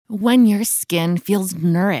When your skin feels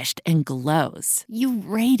nourished and glows, you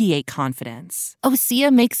radiate confidence.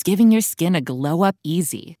 Osea makes giving your skin a glow-up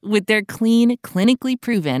easy with their clean, clinically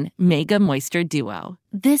proven Mega Moisture Duo.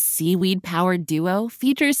 This seaweed-powered duo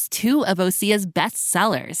features two of Osea's best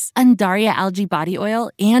sellers, Undaria Algae Body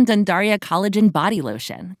Oil and Undaria Collagen Body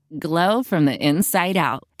Lotion. Glow from the inside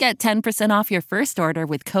out. Get 10% off your first order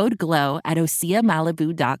with code GLOW at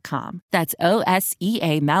OseaMalibu.com. That's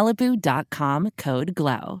OSEA Malibu.com, code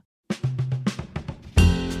GLOW.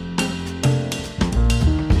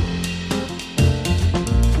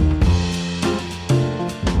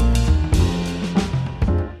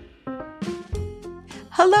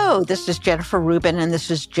 Hello, this is Jennifer Rubin, and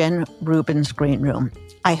this is Jen Rubin's Green Room.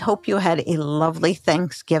 I hope you had a lovely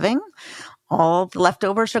Thanksgiving. All the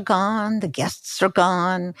leftovers are gone. The guests are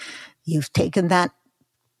gone. You've taken that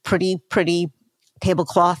pretty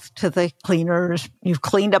tablecloth to the cleaners. You've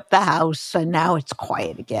cleaned up the house, and now it's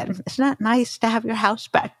quiet again. Isn't that nice to have your house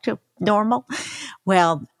back to normal?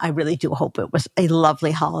 Well, I really do hope it was a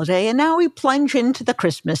lovely holiday. And now we plunge into the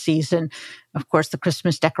Christmas season. Of course, the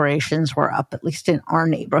Christmas decorations were up, at least in our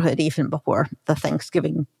neighborhood, even before the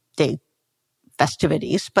Thanksgiving Day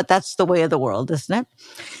festivities. But that's the way of the world, isn't it?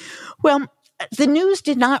 Well, the news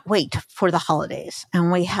did not wait for the holidays,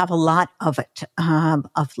 and we have a lot of it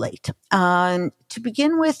of late. To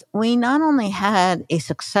begin with, we not only had a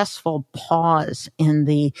successful pause in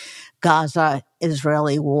the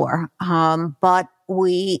Gaza-Israeli war, but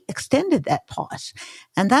we extended that pause.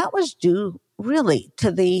 And that was due really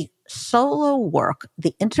to the solo work,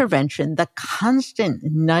 the intervention, the constant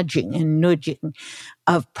nudging and nudging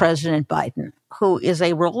of President Biden, who is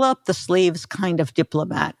a roll-up-the-sleeves kind of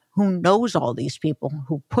diplomat who knows all these people,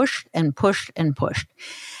 who pushed and pushed and pushed.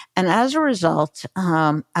 And as a result,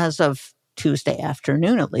 as of Tuesday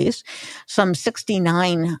afternoon at least, some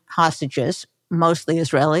 69 hostages, mostly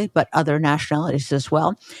Israeli, but other nationalities as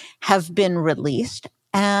well, have been released.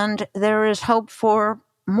 And there is hope for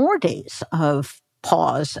more days of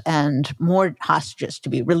pause and more hostages to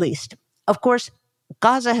be released. Of course,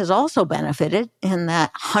 Gaza has also benefited in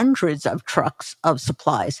that hundreds of trucks of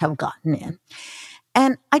supplies have gotten in.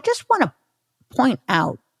 And I just want to point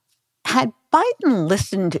out, had Biden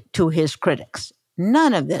listened to his critics,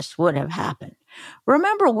 none of this would have happened.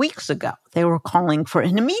 Remember, weeks ago, they were calling for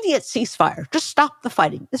an immediate ceasefire. Just stop the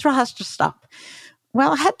fighting. Israel has to stop.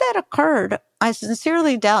 Well, had that occurred, I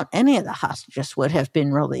sincerely doubt any of the hostages would have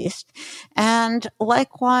been released. And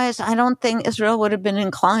likewise, I don't think Israel would have been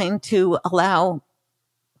inclined to allow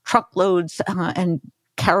truckloads and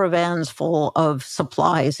caravans full of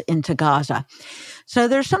supplies into Gaza. So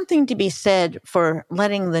there's something to be said for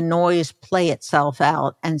letting the noise play itself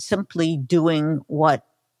out and simply doing what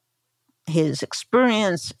his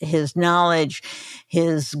experience, his knowledge,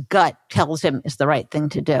 his gut tells him is the right thing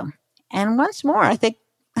to do. And once more, I think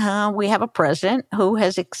we have a president who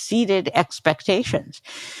has exceeded expectations.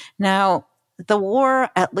 Now, the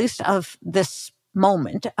war, at least of this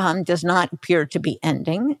moment, does not appear to be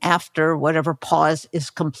ending after whatever pause is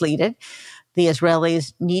completed. The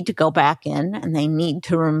Israelis need to go back in and they need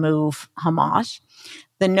to remove Hamas.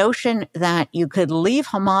 The notion that you could leave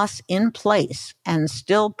Hamas in place and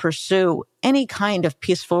still pursue any kind of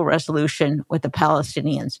peaceful resolution with the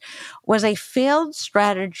Palestinians was a failed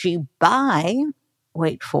strategy by,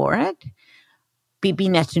 wait for it, Bibi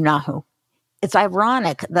Netanyahu. It's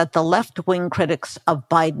ironic that the left-wing critics of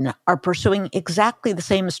Biden are pursuing exactly the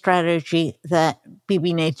same strategy that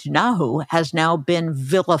Bibi Netanyahu has now been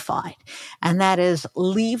vilified, and that is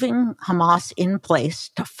leaving Hamas in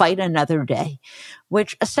place to fight another day,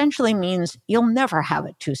 which essentially means you'll never have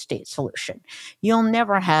a two-state solution. You'll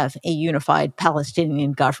never have a unified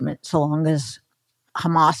Palestinian government so long as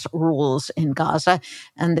Hamas rules in Gaza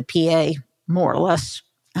and the PA more or less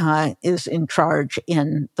is in charge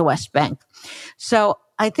in the West Bank. So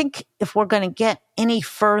I think if we're going to get any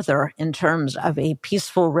further in terms of a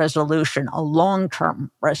peaceful resolution, a long-term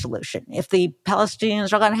resolution, if the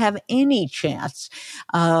Palestinians are going to have any chance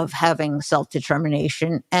of having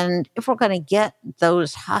self-determination, and if we're going to get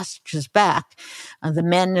those hostages back, the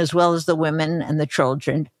men as well as the women and the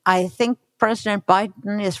children, I think President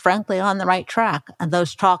Biden is frankly on the right track, and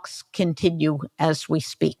those talks continue as we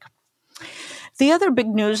speak. The other big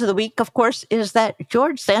news of the week, of course, is that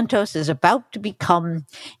George Santos is about to become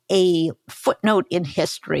a footnote in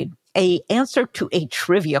history, an answer to a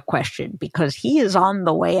trivia question, because he is on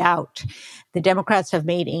the way out. The Democrats have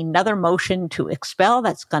made another motion to expel.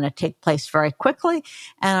 That's going to take place very quickly,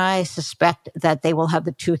 and I suspect that they will have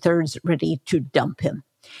the 2/3 ready to dump him.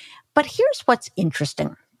 But here's what's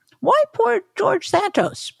interesting. Why poor George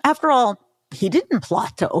Santos? After all, he didn't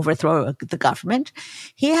plot to overthrow the government.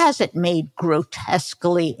 He hasn't made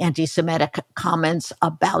grotesquely anti-Semitic comments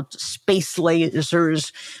about space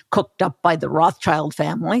lasers cooked up by the Rothschild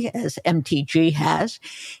family, as MTG has.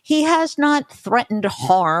 He has not threatened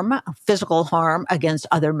harm, physical harm against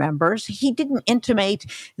other members. He didn't intimate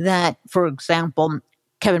that, for example,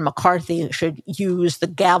 Kevin McCarthy should use the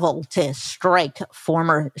gavel to strike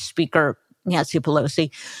former Speaker Nancy Pelosi.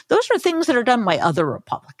 Those are things that are done by other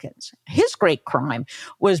Republicans. His great crime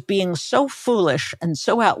was being so foolish and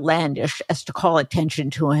so outlandish as to call attention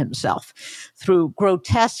to himself through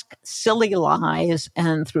grotesque, silly lies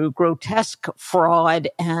and through grotesque fraud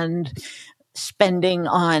and spending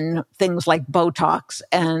on things like Botox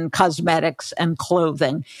and cosmetics and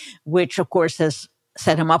clothing, which, of course, has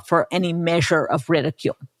set him up for any measure of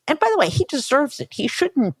ridicule. And by the way, he deserves it. He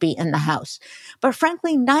shouldn't be in the House. But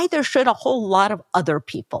frankly, neither should a whole lot of other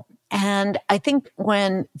people. And I think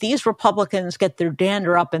when these Republicans get their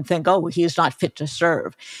dander up and think, oh, he's not fit to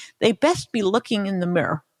serve, they best be looking in the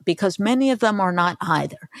mirror, because many of them are not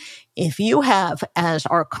either. If you have, as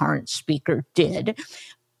our current speaker did,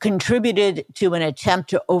 contributed to an attempt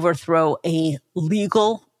to overthrow a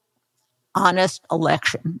legal, honest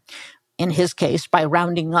election, in his case, by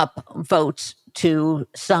rounding up votes to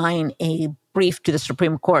sign a brief to the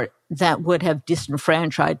Supreme Court that would have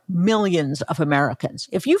disenfranchised millions of Americans.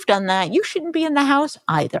 If you've done that, you shouldn't be in the House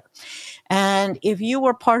either. And if you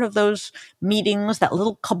were part of those meetings, that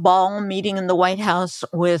little cabal meeting in the White House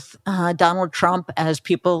with Donald Trump, as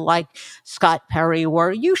people like Scott Perry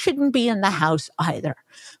were, you shouldn't be in the House either.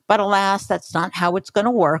 But alas, that's not how it's going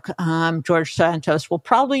to work. George Santos will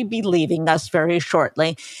probably be leaving us very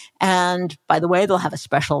shortly. And by the way, they'll have a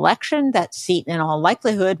special election. That seat, in all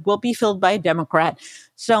likelihood, will be filled by a Democrat.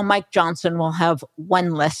 So Mike Johnson will have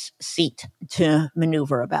one less seat to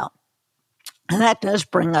maneuver about. And that does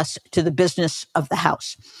bring us to the business of the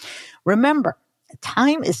House. Remember,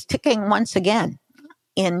 time is ticking once again.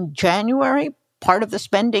 In January, part of the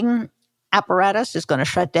spending apparatus is going to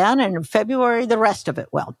shut down, and in February, the rest of it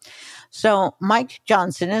will. So Mike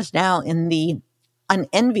Johnson is now in the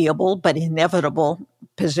unenviable but inevitable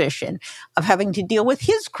position of having to deal with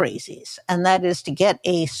his crazies, and that is to get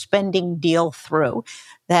a spending deal through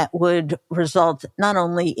that would result not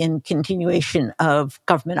only in continuation of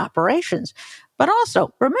government operations, but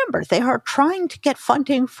also, remember, they are trying to get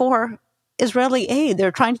funding for Israeli aid.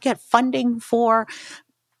 They're trying to get funding for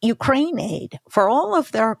Ukraine aid, for all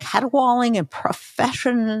of their caterwauling and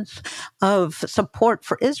professions of support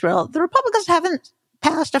for Israel. The Republicans haven't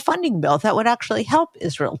passed a funding bill that would actually help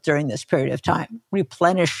Israel during this period of time,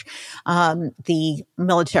 replenish the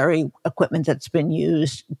military equipment that's been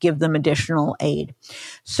used, give them additional aid.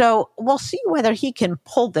 So we'll see whether he can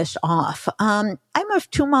pull this off. I'm of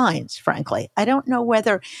two minds, frankly. I don't know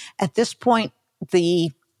whether at this point the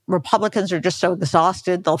Republicans are just so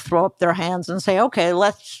exhausted, they'll throw up their hands and say, okay,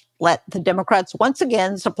 let's let the Democrats once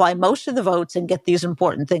again supply most of the votes and get these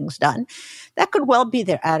important things done. That could well be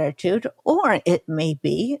their attitude. Or it may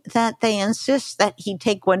be that they insist that he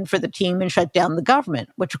take one for the team and shut down the government,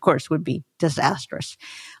 which of course would be disastrous.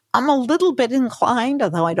 I'm a little bit inclined,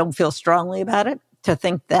 although I don't feel strongly about it, to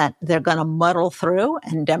think that they're going to muddle through,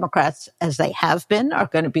 and Democrats, as they have been, are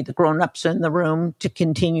going to be the grown-ups in the room to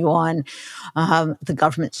continue on the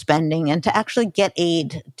government spending and to actually get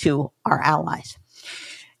aid to our allies.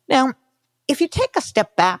 Now, if you take a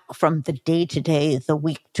step back from the day-to-day, the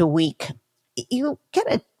week-to-week, you get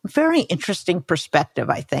a very interesting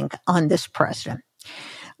perspective, I think, on this president.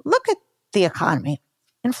 Look at the economy.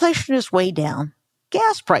 Inflation is way down.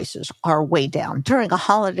 Gas prices are way down. During a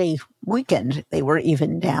holiday weekend, they were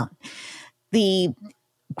even down. The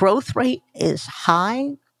growth rate is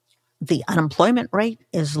high. The unemployment rate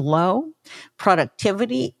is low.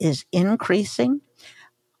 Productivity is increasing.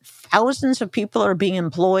 Thousands of people are being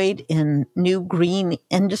employed in new green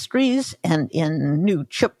industries and in new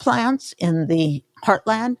chip plants in the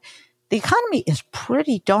heartland. The economy is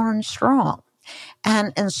pretty darn strong.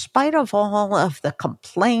 And in spite of all of the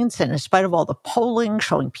complaints and in spite of all the polling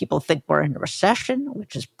showing people think we're in a recession,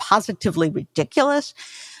 which is positively ridiculous,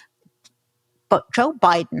 but Joe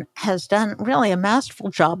Biden has done really a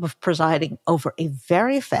masterful job of presiding over a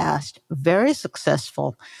very fast, very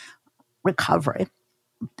successful recovery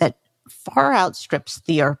that far outstrips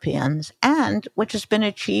the Europeans and which has been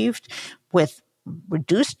achieved with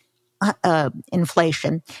reduced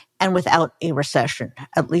inflation and without a recession,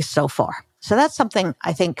 at least so far. So that's something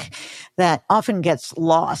I think that often gets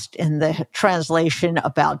lost in the translation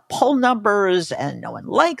about poll numbers and no one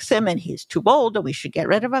likes him and he's too old and we should get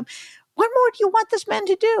rid of him. What more do you want this man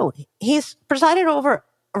to do? He's presided over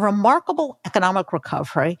a remarkable economic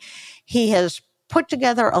recovery. He has put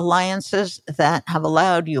together alliances that have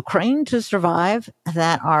allowed Ukraine to survive,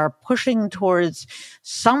 that are pushing towards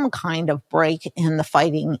some kind of break in the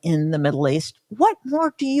fighting in the Middle East. What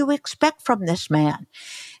more do you expect from this man?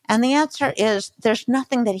 And the answer is there's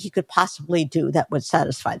nothing that he could possibly do that would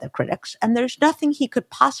satisfy the critics. And there's nothing he could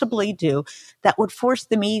possibly do that would force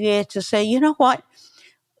the media to say, you know what?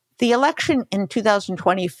 The election in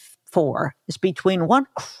 2024 is between one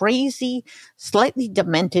crazy, slightly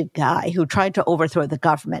demented guy who tried to overthrow the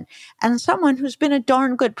government and someone who's been a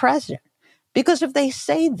darn good president. Because if they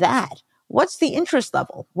say that, what's the interest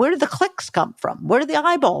level? Where do the clicks come from? Where do the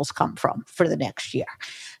eyeballs come from for the next year?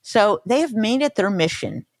 So they have made it their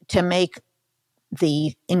mission to make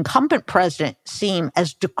the incumbent president seem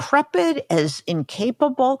as decrepit, as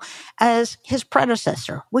incapable as his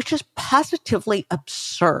predecessor, which is positively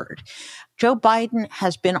absurd. Joe Biden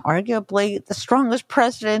has been arguably the strongest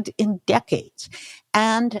president in decades,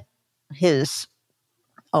 and his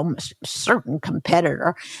almost certain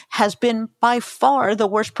competitor has been by far the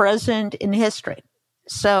worst president in history.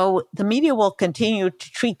 So the media will continue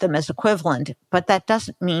to treat them as equivalent, but that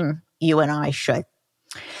doesn't mean you and I should.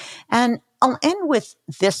 And I'll end with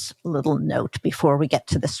this little note before we get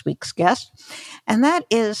to this week's guest, and that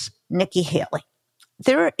is Nikki Haley.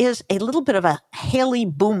 There is a little bit of a Haley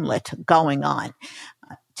boomlet going on.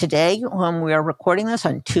 Today, when we are recording this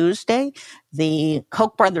on Tuesday, the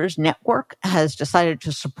Koch brothers network has decided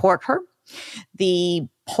to support her. The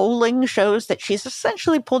polling shows that she's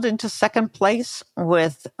essentially pulled into second place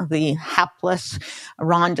with the hapless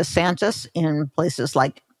Ron DeSantis in places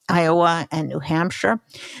like Iowa and New Hampshire.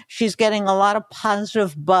 She's getting a lot of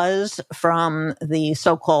positive buzz from the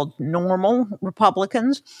so-called normal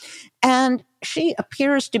Republicans. And she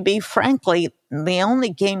appears to be, frankly, the only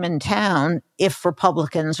game in town if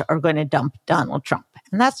Republicans are going to dump Donald Trump.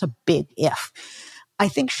 And that's a big if. I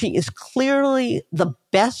think she is clearly the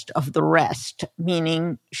best of the rest,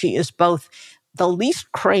 meaning she is both the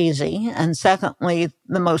least crazy and secondly,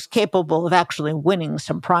 the most capable of actually winning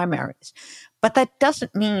some primaries. But that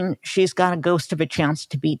doesn't mean she's got a ghost of a chance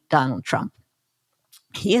to beat Donald Trump.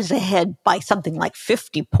 He is ahead by something like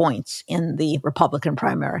 50 points in the Republican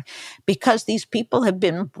primary because these people have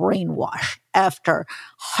been brainwashed after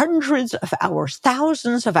hundreds of hours,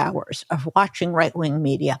 thousands of hours of watching right-wing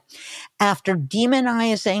media, after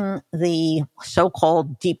demonizing the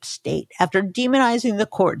so-called deep state, after demonizing the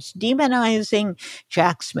courts, demonizing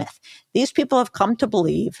Jack Smith. These people have come to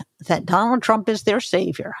believe that Donald Trump is their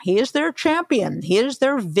savior. He is their champion. He is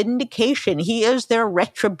their vindication. He is their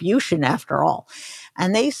retribution, after all.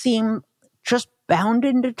 And they seem just bound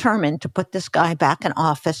and determined to put this guy back in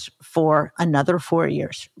office for another 4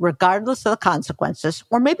 years, regardless of the consequences,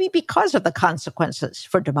 or maybe because of the consequences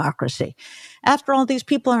for democracy. After all, these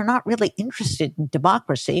people are not really interested in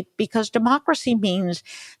democracy because democracy means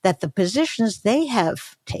that the positions they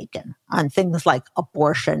have taken on things like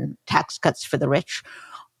abortion, tax cuts for the rich,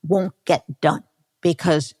 won't get done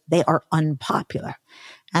because they are unpopular.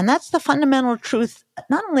 And that's the fundamental truth,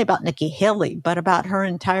 not only about Nikki Haley, but about her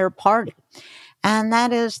entire party. And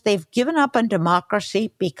that is they've given up on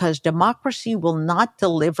democracy because democracy will not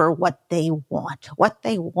deliver what they want. What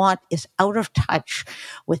they want is out of touch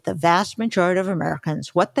with the vast majority of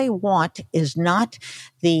Americans. What they want is not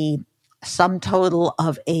the sum total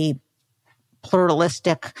of a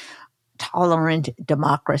pluralistic, tolerant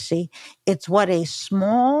democracy. It's what a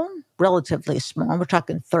small, relatively small, we're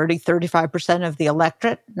talking 35% of the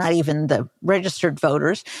electorate, not even the registered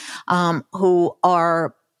voters, who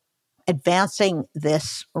are advancing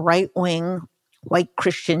this right-wing white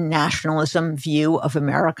Christian nationalism view of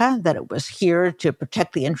America, that it was here to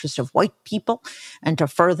protect the interests of white people and to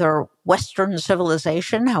further Western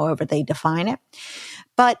civilization, however they define it.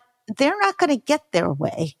 But they're not going to get their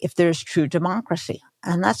way if there's true democracy.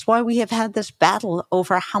 And that's why we have had this battle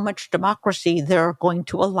over how much democracy they're going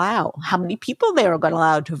to allow, how many people they are going to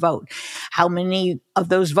allow to vote, how many of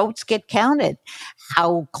those votes get counted,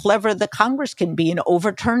 how clever the Congress can be in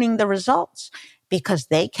overturning the results, because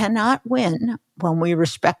they cannot win when we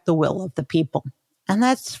respect the will of the people. And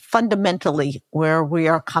that's fundamentally where we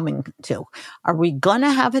are coming to. Are we going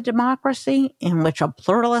to have a democracy in which a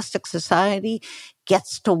pluralistic society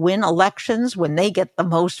gets to win elections when they get the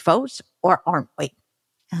most votes, or aren't we?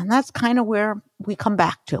 And that's kind of where we come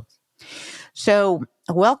back to. So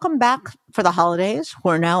welcome back for the holidays.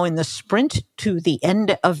 We're now in the sprint to the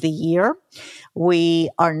end of the year. We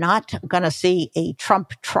are not going to see a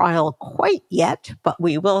Trump trial quite yet, but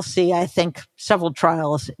we will see, I think, several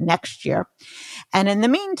trials next year. And in the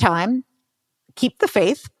meantime, keep the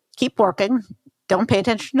faith, keep working, don't pay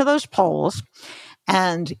attention to those polls,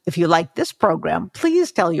 And if you like this program,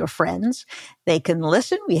 please tell your friends. They can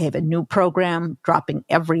listen. We have a new program dropping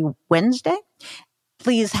every Wednesday.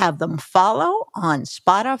 Please have them follow on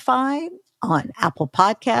Spotify, on Apple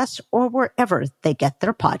Podcasts, or wherever they get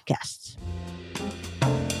their podcasts.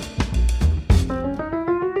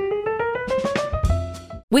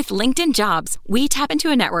 With LinkedIn Jobs, we tap into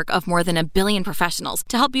a network of more than 1 billion professionals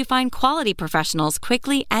to help you find quality professionals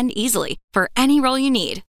quickly and easily for any role you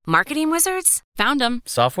need. Marketing wizards? Found them.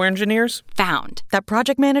 Software engineers? Found. That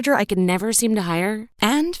project manager I could never seem to hire?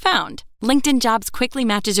 And found. LinkedIn Jobs quickly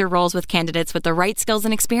matches your roles with candidates with the right skills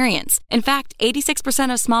and experience. In fact,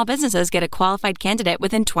 86% of small businesses get a qualified candidate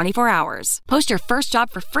within 24 hours. Post your first job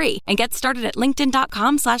for free and get started at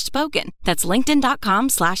linkedin.com/spoken. That's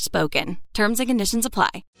linkedin.com/spoken. Terms and conditions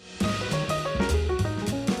apply.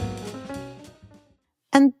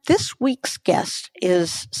 And this week's guest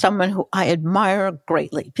is someone who I admire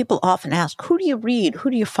greatly. People often ask, who do you read?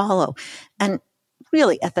 Who do you follow? And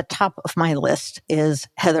really at the top of my list is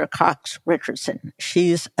Heather Cox Richardson.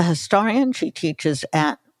 She's a historian. She teaches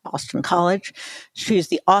at Boston College. She's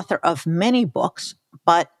the author of many books,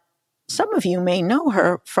 but some of you may know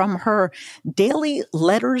her from her daily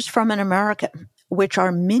Letters from an American, which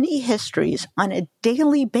are mini histories on a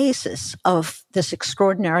daily basis of this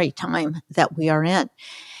extraordinary time that we are in.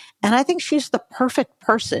 And I think she's the perfect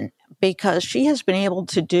person because she has been able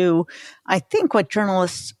to do, I think, what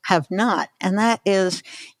journalists have not, and that is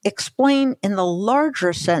explain in the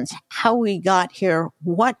larger sense how we got here,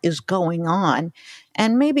 what is going on,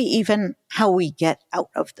 and maybe even how we get out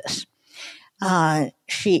of this.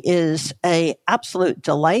 She is an absolute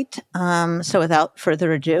delight. So without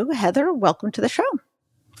further ado, Heather, welcome to the show.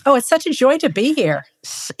 Oh, it's such a joy to be here.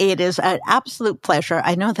 It is an absolute pleasure.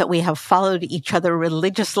 I know that we have followed each other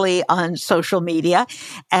religiously on social media,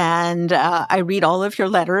 and I read all of your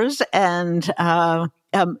letters, and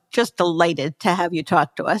I'm just delighted to have you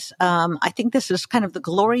talk to us. I think this is kind of the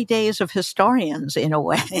glory days of historians in a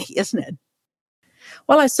way, isn't it?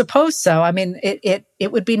 Well, I suppose so. I mean,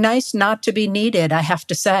 it would be nice not to be needed, I have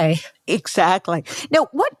to say. Exactly. Now,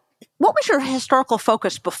 what was your historical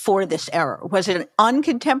focus before this era? Was it on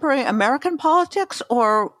contemporary American politics,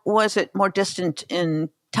 or was it more distant in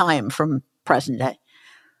time from present day?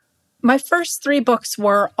 My first 3 books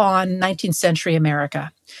were on 19th century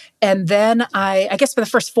America. And then I guess the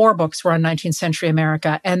first 4 books were on 19th century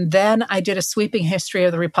America. And then I did a sweeping history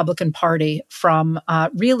of the Republican Party from,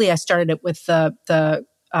 really I started it with the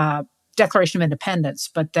Declaration of Independence,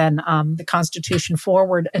 but then the Constitution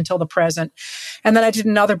forward until the present. And then I did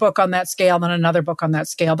another book on that scale, then another book on that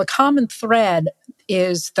scale. The common thread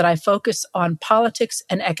is that I focus on politics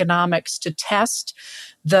and economics to test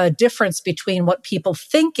the difference between what people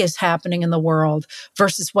think is happening in the world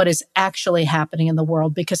versus what is actually happening in the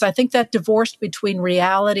world. Because I think that divorce between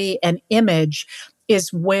reality and image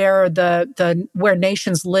is where where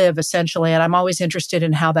nations live, essentially. And I'm always interested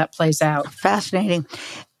in how that plays out. Fascinating.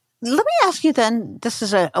 Let me ask you then, this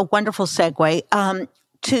is a wonderful segue,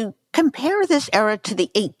 to compare this era to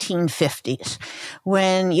the 1850s,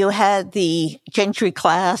 when you had the gentry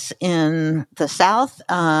class in the South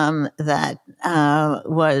that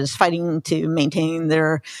was fighting to maintain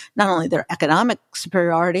not only their economic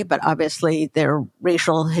superiority, but obviously their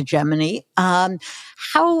racial hegemony.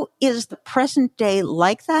 How is the present day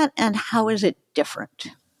like that, and how is it different?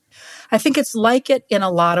 I think it's like it in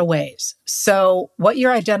a lot of ways. So what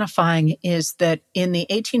you're identifying is that in the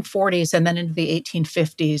 1840s and then into the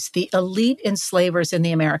 1850s, the elite enslavers in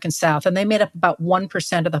the American South, and they made up about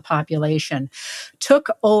 1% of the population, took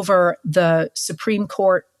over the Supreme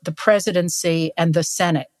Court, the presidency, and the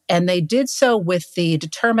Senate. And they did so with the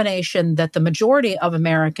determination that the majority of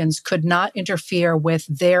Americans could not interfere with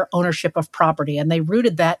their ownership of property. And they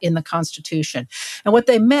rooted that in the Constitution. And what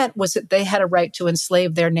they meant was that they had a right to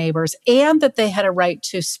enslave their neighbors and that they had a right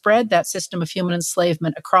to spread that system of human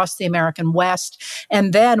enslavement across the American West.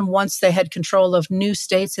 And then once they had control of new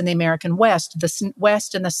states in the American West, the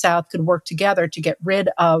West and the South could work together to get rid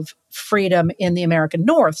of freedom in the American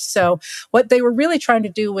North. So what they were really trying to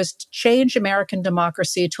do was to change American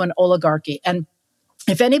democracy to an oligarchy. And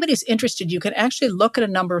if anybody's interested, you can actually look at a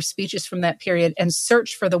number of speeches from that period and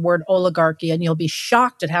search for the word oligarchy, and you'll be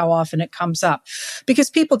shocked at how often it comes up. Because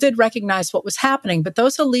people did recognize what was happening, but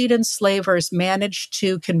those elite enslavers managed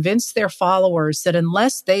to convince their followers that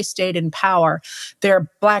unless they stayed in power, their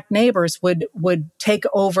Black neighbors would take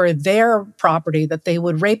over their property, that they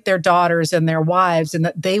would rape their daughters and their wives, and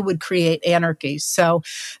that they would create anarchy. So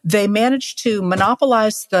they managed to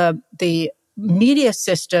monopolize the media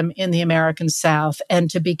system in the American South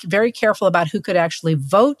and to be very careful about who could actually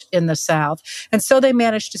vote in the South. And so they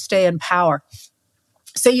managed to stay in power.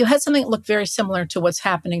 So you had something that looked very similar to what's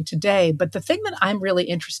happening today. But the thing that I'm really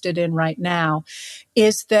interested in right now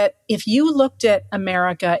is that if you looked at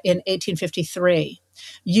America in 1853,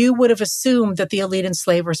 you would have assumed that the elite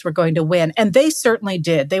enslavers were going to win. And they certainly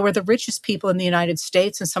did. They were the richest people in the United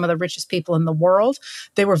States and some of the richest people in the world.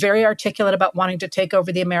 They were very articulate about wanting to take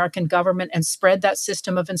over the American government and spread that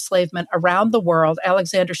system of enslavement around the world.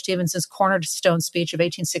 Alexander Stevenson's cornerstone speech of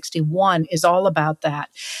 1861 is all about that.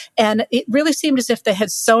 And it really seemed as if they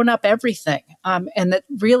had sewn up everything, and that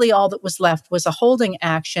really all that was left was a holding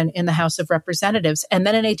action in the House of Representatives. And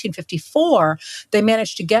then in 1854, they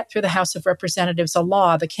managed to get through the House of Representatives a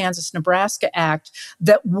law, the Kansas-Nebraska Act,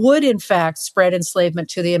 that would in fact spread enslavement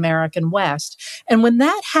to the American West. And when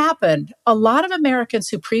that happened, a lot of Americans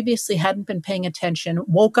who previously hadn't been paying attention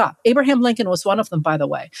woke up. Abraham Lincoln was one of them, by the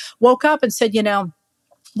way, woke up and said,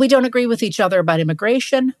 we don't agree with each other about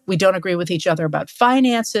immigration. We don't agree with each other about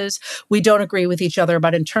finances. We don't agree with each other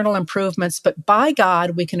about internal improvements. But by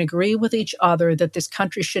God, we can agree with each other that this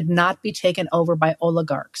country should not be taken over by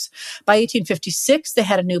oligarchs. By 1856, they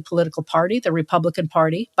had a new political party, the Republican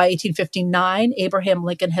Party. By 1859, Abraham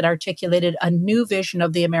Lincoln had articulated a new vision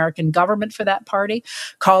of the American government for that party,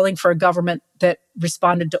 calling for a government that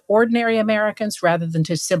responded to ordinary Americans rather than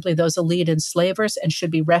to simply those elite enslavers and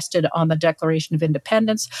should be rested on the Declaration of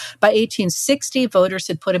Independence. By 1860, voters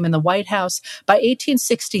had put him in the White House. By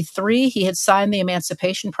 1863, he had signed the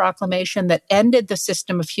Emancipation Proclamation that ended the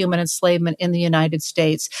system of human enslavement in the United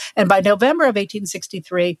States. And by November of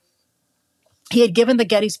 1863, he had given the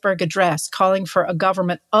Gettysburg Address calling for a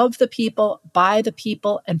government of the people, by the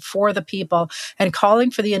people, and for the people, and calling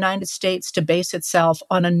for the United States to base itself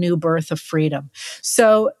on a new birth of freedom.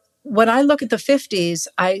 So when I look at the 50s,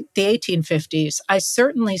 the 1850s, I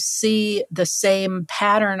certainly see the same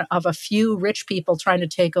pattern of a few rich people trying to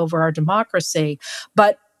take over our democracy.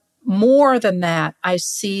 But more than that, I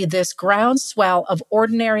see this groundswell of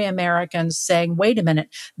ordinary Americans saying, wait a minute,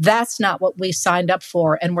 that's not what we signed up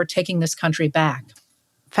for, and we're taking this country back.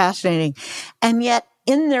 Fascinating. And yet,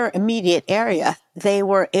 in their immediate area, they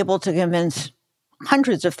were able to convince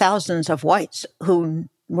hundreds of thousands of whites who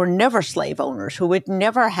were never slave owners, who would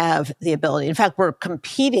never have the ability. In fact, were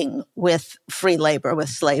competing with free labor, with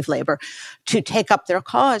slave labor, to take up their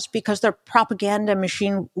cause because their propaganda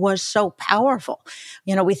machine was so powerful.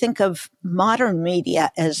 We think of modern media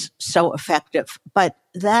as so effective, but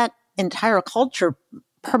that entire culture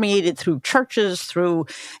permeated through churches, through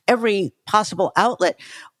every possible outlet,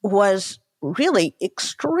 was really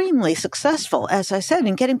extremely successful, as I said,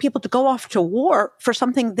 in getting people to go off to war for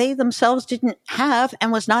something they themselves didn't have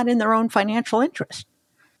and was not in their own financial interest.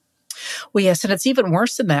 Well, yes, and it's even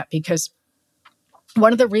worse than that, because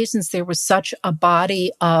one of the reasons there was such a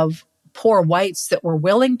body of poor whites that were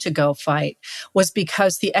willing to go fight was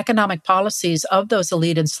because the economic policies of those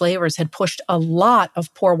elite enslavers had pushed a lot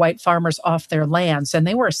of poor white farmers off their lands, and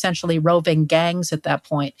they were essentially roving gangs at that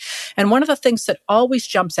point. And one of the things that always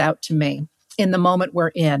jumps out to me in the moment we're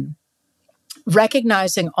in,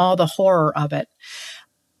 recognizing all the horror of it,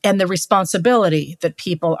 and the responsibility that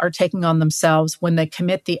people are taking on themselves when they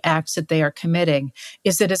commit the acts that they are committing,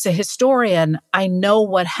 is that as a historian, I know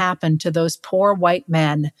what happened to those poor white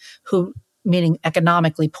men who, meaning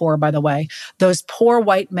economically poor, by the way, those poor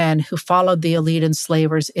white men who followed the elite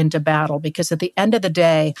enslavers into battle, because at the end of the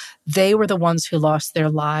day, they were the ones who lost their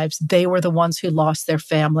lives. They were the ones who lost their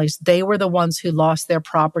families. They were the ones who lost their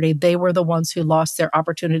property. They were the ones who lost their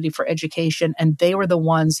opportunity for education. And they were the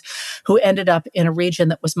ones who ended up in a region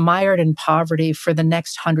that was mired in poverty for the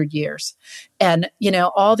next 100 years. And,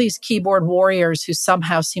 all these keyboard warriors who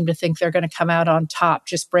somehow seem to think they're going to come out on top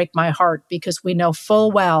just break my heart, because we know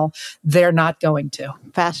full well they're not going to.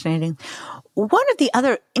 Fascinating. One of the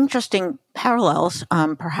other interesting parallels,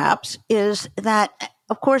 perhaps, is that,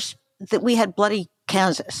 of course, that we had Bloody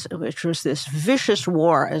Kansas, which was this vicious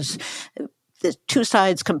war as the two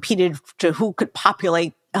sides competed to who could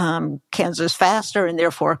populate Kansas faster and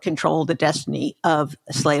therefore control the destiny of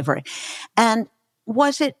slavery. And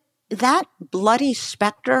was it that bloody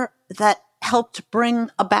specter that helped bring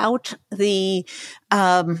about the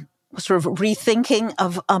sort of rethinking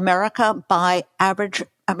of America by average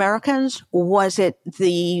Americans? Was it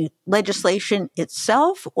the legislation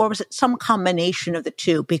itself, or was it some combination of the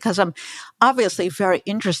two? Because I'm obviously very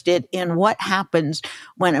interested in what happens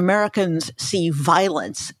when Americans see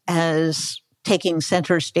violence as taking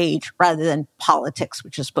center stage rather than politics,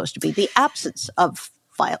 which is supposed to be the absence of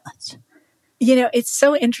violence. It's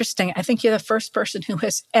so interesting. I think you're the first person who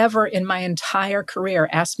has ever in my entire career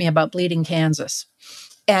asked me about Bleeding Kansas.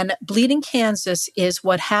 And Bleeding Kansas is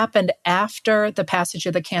what happened after the passage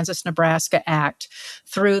of the Kansas-Nebraska Act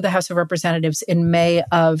through the House of Representatives in May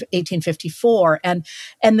of 1854. And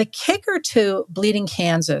the kicker to Bleeding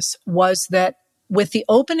Kansas was that with the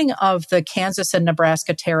opening of the Kansas and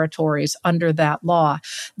Nebraska territories under that law,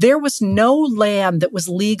 there was no land that was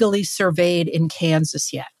legally surveyed in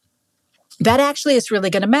Kansas yet. That actually is really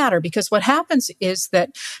going to matter, because what happens is that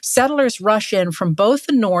settlers rush in from both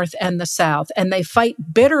the North and the South, and they fight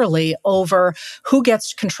bitterly over who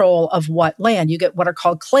gets control of what land. You get what are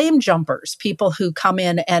called claim jumpers, people who come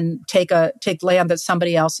in and take land that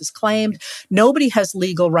somebody else has claimed. Nobody has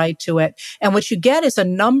legal right to it. And what you get is a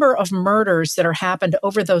number of murders that are happened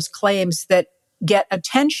over those claims that get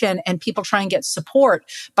attention, and people try and get support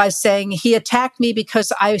by saying, he attacked me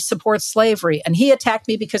because I support slavery, and he attacked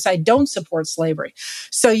me because I don't support slavery.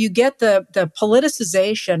 So you get the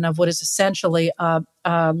politicization of what is essentially a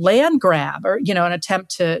land grab, or, an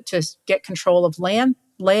attempt to get control of land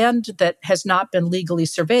that has not been legally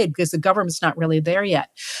surveyed because the government's not really there yet.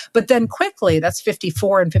 But then quickly, that's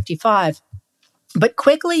 54 and 55. But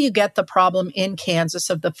quickly you get the problem in Kansas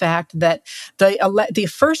of the fact that the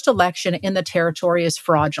first election in the territory is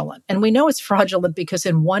fraudulent. And we know it's fraudulent because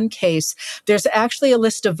in one case, there's actually a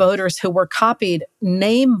list of voters who were copied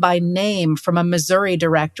name by name from a Missouri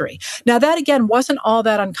directory. Now, that again wasn't all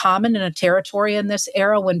that uncommon in a territory in this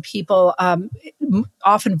era, when people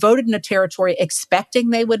often voted in a territory expecting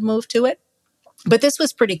they would move to it. But this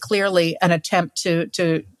was pretty clearly an attempt to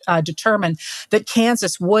determine that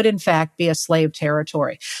Kansas would, in fact, be a slave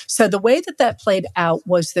territory. So the way that played out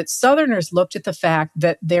was that Southerners looked at the fact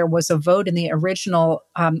that there was a vote in the original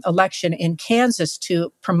election in Kansas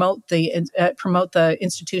to promote the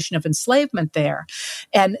institution of enslavement there.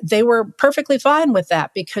 And they were perfectly fine with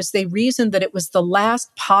that, because they reasoned that it was the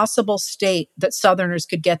last possible state that Southerners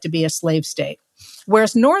could get to be a slave state.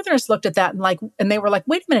 Whereas Northerners looked at that and they were like,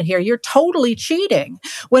 wait a minute here, you're totally cheating,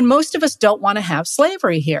 when most of us don't want to have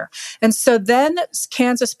slavery here. And so then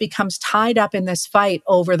Kansas becomes tied up in this fight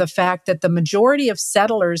over the fact that the majority of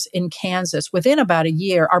settlers in Kansas within about a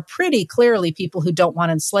year are pretty clearly people who don't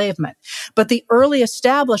want enslavement. But the early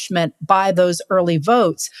establishment by those early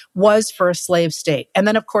votes was for a slave state. And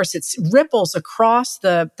then, of course, it ripples across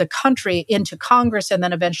the country into Congress and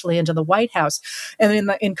then eventually into the White House.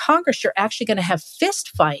 And in Congress, you're actually going to have fist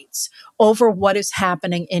fights over what is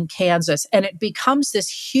happening in Kansas. And it becomes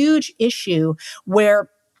this huge issue where,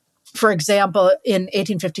 for example, in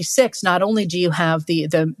 1856, not only do you have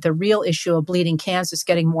the real issue of Bleeding Kansas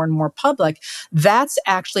getting more and more public, that's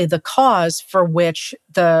actually the cause for which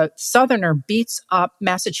the Southerner beats up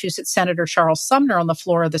Massachusetts Senator Charles Sumner on the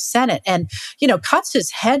floor of the Senate and, cuts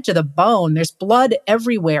his head to the bone. There's blood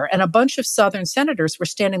everywhere. And a bunch of Southern senators were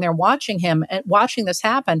standing there watching him and watching this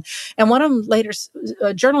happen. And one of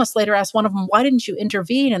them journalists later asked one of them, why didn't you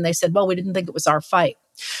intervene? And they said, well, we didn't think it was our fight.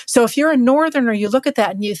 So if you're a Northerner, you look at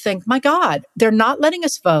that and you think, my God, they're not letting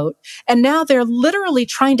us vote. And now they're literally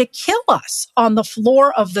trying to kill us on the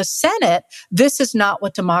floor of the Senate. This is not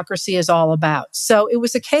what democracy is all about. So it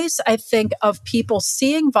was a case, I think, of people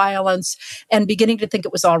seeing violence and beginning to think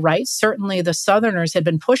it was all right. Certainly the Southerners had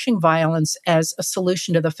been pushing violence as a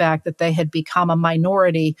solution to the fact that they had become a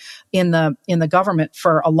minority in the government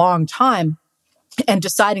for a long time, and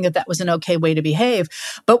deciding that was an okay way to behave.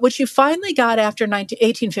 But what you finally got after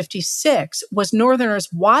 1856 was Northerners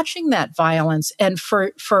watching that violence. And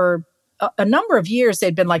for a number of years,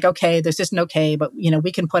 they'd been like, okay, this isn't okay, but,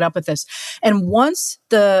 we can put up with this. And once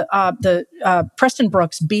the Preston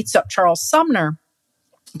Brooks beats up Charles Sumner,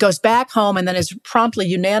 goes back home, and then is promptly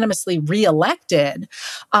unanimously reelected,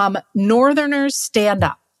 Northerners stand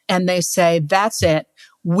up and they say, that's it.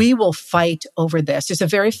 We will fight over this. There's a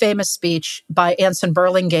very famous speech by Anson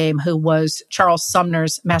Burlingame, who was Charles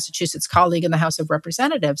Sumner's Massachusetts colleague in the House of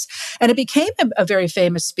Representatives. And it became a very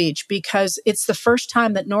famous speech because it's the first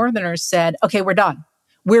time that Northerners said, okay, we're done.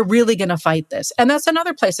 We're really going to fight this. And that's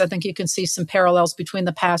another place I think you can see some parallels between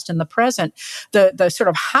the past and the present. The sort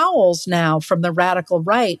of howls now from the radical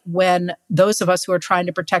right when those of us who are trying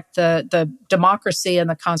to protect the democracy and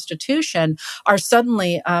the Constitution are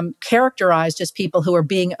suddenly characterized as people who are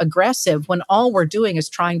being aggressive when all we're doing is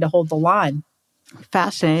trying to hold the line.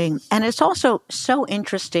 Fascinating. And it's also so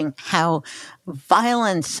interesting how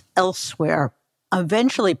violence elsewhere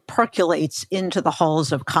eventually percolates into the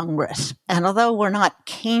halls of Congress. And although we're not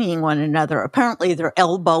caning one another, apparently they're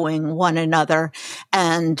elbowing one another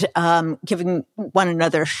and giving one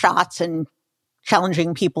another shots and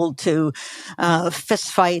challenging people to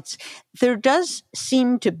fistfights. There does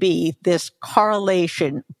seem to be this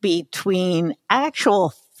correlation between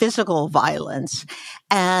actual physical violence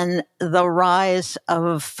and the rise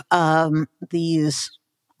of these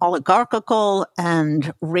oligarchical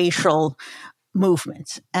and racial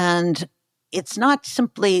movements. And it's not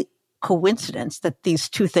simply coincidence that these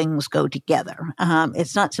two things go together.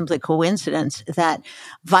 It's not simply coincidence that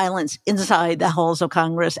violence inside the halls of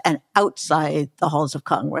Congress and outside the halls of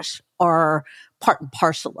Congress are part and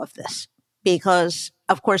parcel of this. Because,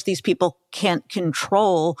 of course, these people can't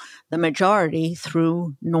control the majority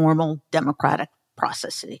through normal democratic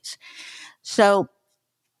processes. So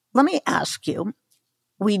let me ask you,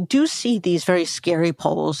 we do see these very scary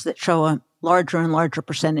polls that show a larger and larger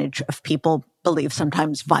percentage of people believe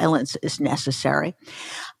sometimes violence is necessary.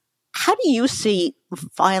 How do you see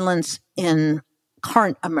violence in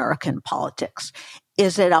current American politics?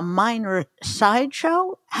 Is it a minor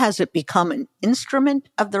sideshow? Has it become an instrument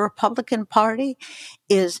of the Republican Party?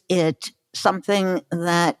 Is it something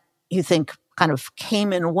that you think kind of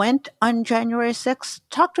came and went on January 6th?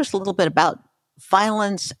 Talk to us a little bit about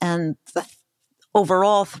violence and the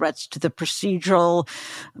overall threats to the procedural,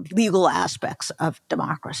 legal aspects of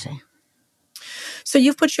democracy. So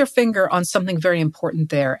you've put your finger on something very important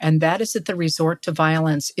there, and that is that the resort to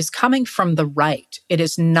violence is coming from the right. It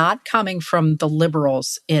is not coming from the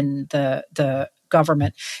liberals in the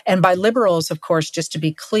government. And by liberals, of course, just to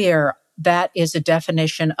be clear, that is a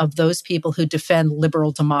definition of those people who defend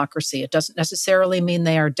liberal democracy. It doesn't necessarily mean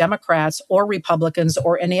they are Democrats or Republicans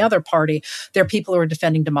or any other party. They're people who are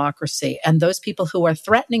defending democracy. And those people who are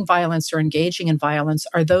threatening violence or engaging in violence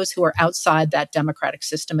are those who are outside that democratic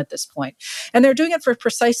system at this point. And they're doing it for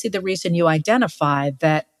precisely the reason you identified,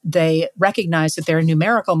 that they recognize that they're a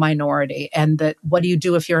numerical minority, and that what do you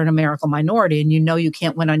do if you're a numerical minority and you know you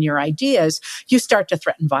can't win on your ideas? You start to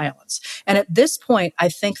threaten violence. And at this point, I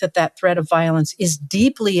think that that threat of violence is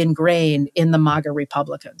deeply ingrained in the MAGA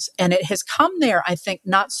Republicans. And it has come there, I think,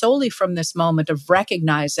 not solely from this moment of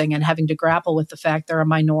recognizing and having to grapple with the fact they're a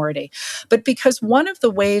minority, but because one of the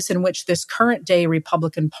ways in which this current day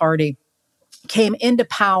Republican Party came into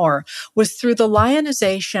power was through the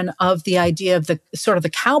lionization of the idea of the sort of the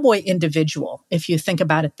cowboy individual, if you think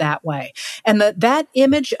about it that way. And that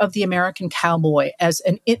image of the American cowboy as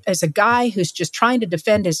a guy who's just trying to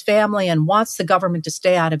defend his family and wants the government to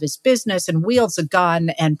stay out of his business and wields a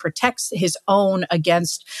gun and protects his own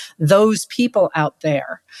against those people out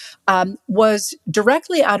there, was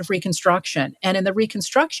directly out of Reconstruction. And in the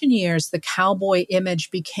Reconstruction years, the cowboy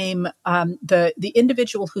image became the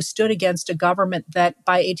individual who stood against a government that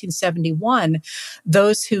by 1871,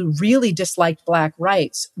 those who really disliked Black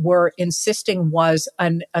rights were insisting was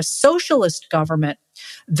a socialist government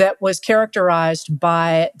that was characterized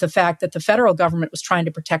by the fact that the federal government was trying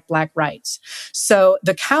to protect Black rights. So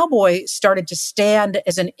the cowboy started to stand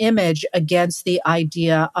as an image against the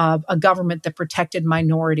idea of a government that protected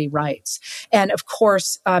minority rights. And of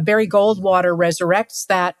course, Barry Goldwater resurrects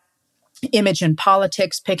that image in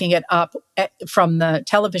politics, picking it up from the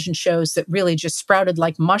television shows that really just sprouted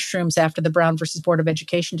like mushrooms after the Brown versus Board of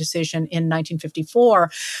Education decision in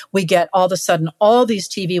 1954. We get all of a sudden all these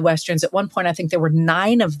TV Westerns. At one point, I think there were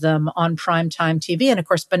 9 of them on primetime TV. And of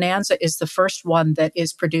course, Bonanza is the first one that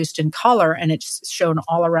is produced in color, and it's shown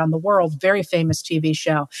all around the world. Very famous TV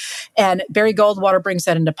show. And Barry Goldwater brings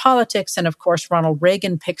that into politics. And of course, Ronald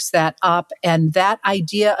Reagan picks that up. And that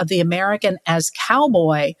idea of the American as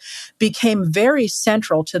cowboy became very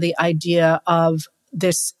central to the idea of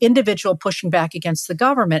this individual pushing back against the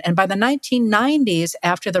government. And by the 1990s,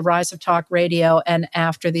 after the rise of talk radio and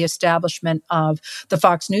after the establishment of the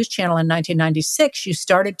Fox News Channel in 1996, you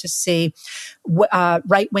started to see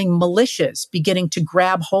right-wing militias beginning to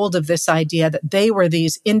grab hold of this idea that they were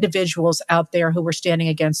these individuals out there who were standing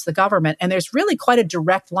against the government. And there's really quite a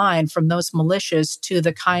direct line from those militias to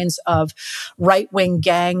the kinds of right-wing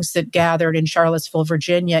gangs that gathered in Charlottesville,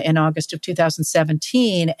 Virginia in August of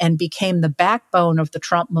 2017 and became the backbone of the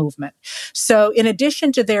Trump movement. So in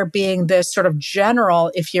addition to there being this sort of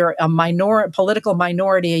general, if you're a political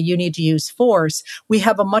minority, you need to use force, we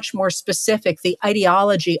have a much more specific, the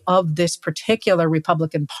ideology of this particular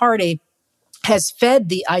Republican Party has fed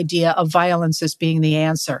the idea of violence as being the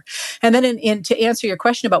answer. And then to answer your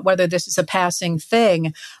question about whether this is a passing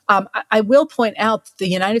thing, I will point out that the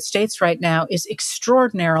United States right now is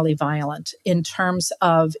extraordinarily violent in terms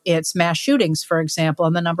of its mass shootings, for example,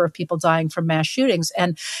 and the number of people dying from mass shootings.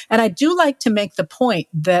 And I do like to make the point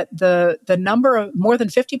that the number of more than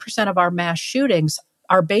 50% of our mass shootings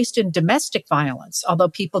are based in domestic violence, although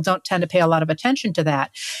people don't tend to pay a lot of attention to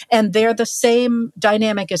that. And they're the same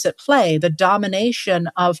dynamic is at play, the domination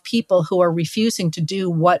of people who are refusing to do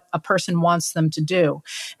what a person wants them to do.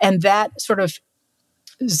 And that sort of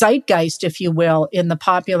zeitgeist, if you will, in the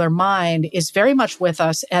popular mind is very much with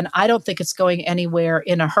us. And I don't think it's going anywhere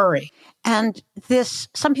in a hurry. And this,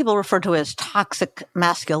 some people refer to as toxic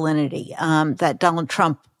masculinity, that Donald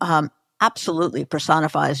Trump absolutely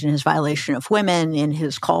personifies in his violation of women, in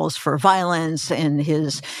his calls for violence, in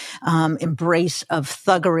his embrace of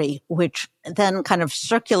thuggery, which then kind of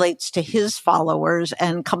circulates to his followers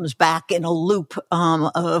and comes back in a loop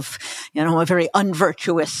of, a very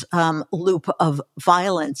unvirtuous loop of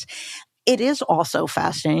violence. It is also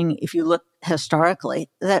fascinating, if you look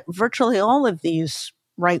historically, that virtually all of these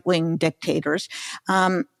right-wing dictators,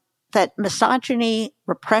 that misogyny,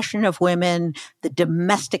 repression of women, the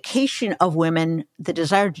domestication of women, the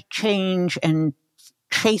desire to change and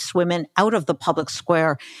chase women out of the public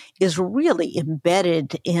square is really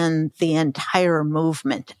embedded in the entire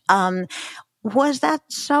movement. Was that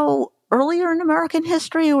so earlier in American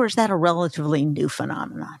history, or is that a relatively new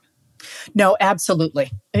phenomenon? No, absolutely.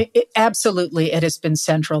 Absolutely, it has been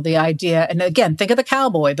central. The idea, and again, think of the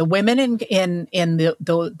cowboy. The women in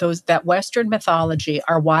those that Western mythology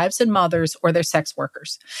are wives and mothers, or they're sex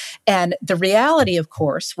workers. And the reality, of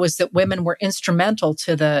course, was that women were instrumental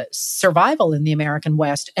to the survival in the American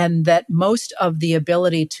West, and that most of the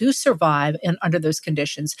ability to survive under those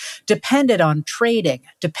conditions depended on trading,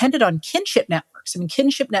 depended on kinship networks. I mean,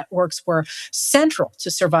 kinship networks were central to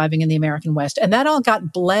surviving in the American West, and that all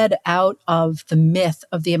got bled out of the myth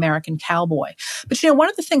of the American cowboy. But, one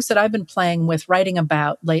of the things that I've been playing with, writing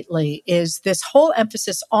about lately, is this whole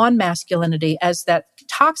emphasis on masculinity as that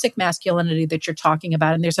toxic masculinity that you're talking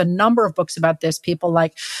about. And there's a number of books about this. People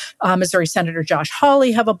like Missouri Senator Josh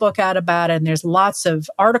Hawley have a book out about it, and there's lots of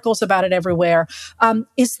articles about it everywhere,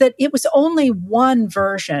 is that it was only one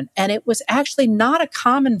version, and it was actually not a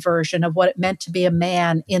common version of what it meant to be a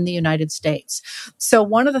man in the United States. So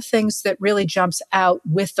one of the things that really jumps out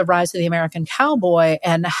with the rise of the American cowboy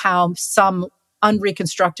and how some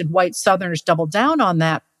unreconstructed white Southerners doubled down on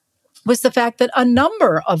that was the fact that a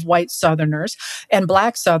number of white Southerners and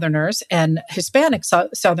Black Southerners and Hispanic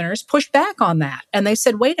Southerners pushed back on that. And they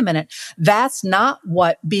said, wait a minute, that's not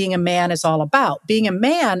what being a man is all about. Being a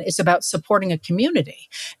man is about supporting a community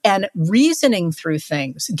and reasoning through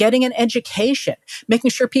things, getting an education, making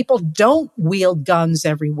sure people don't wield guns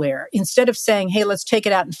everywhere. Instead of saying, hey, let's take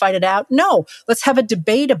it out and fight it out. No, let's have a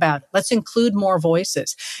debate about it. Let's include more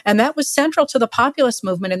voices. And that was central to the populist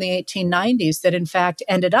movement in the 1890s that, in fact,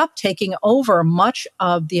 ended up taking over much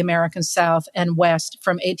of the American South and West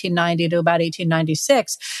from 1890 to about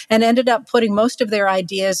 1896, and ended up putting most of their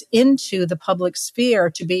ideas into the public sphere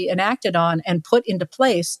to be enacted on and put into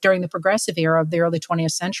place during the progressive era of the early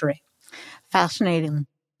 20th century. Fascinating.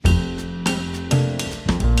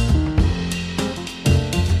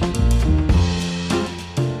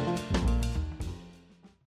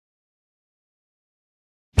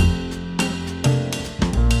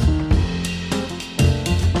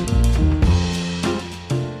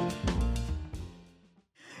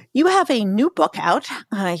 You have a new book out.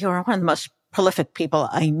 You're one of the most prolific people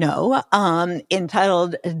I know,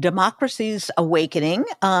 entitled Democracy's Awakening,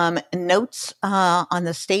 Notes on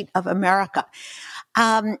the State of America.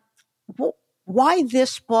 Why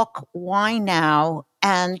this book? Why now?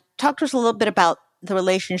 And talk to us a little bit about the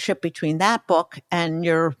relationship between that book and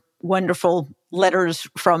your wonderful letters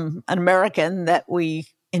from an American that we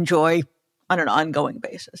enjoy on an ongoing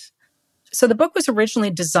basis. So the book was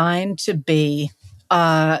originally designed to be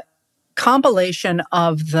a compilation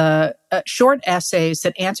of the short essays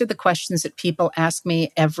that answer the questions that people ask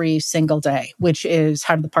me every single day, which is,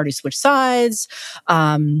 how did the party switch sides?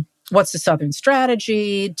 What's the Southern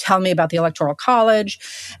strategy? Tell me about the Electoral College.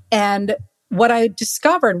 And what I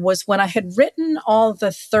discovered was, when I had written all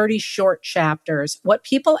the 30 short chapters, what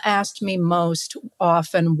people asked me most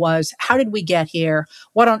often was, how did we get here?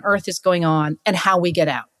 What on earth is going on? And how we get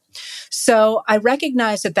out. So I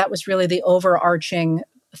recognized that that was really the overarching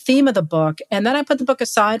theme of the book. And then I put the book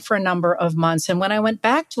aside for a number of months. And when I went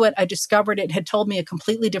back to it, I discovered it had told me a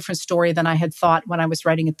completely different story than I had thought when I was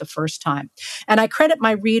writing it the first time. And I credit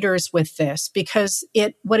my readers with this, because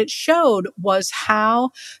what it showed was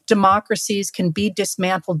how democracies can be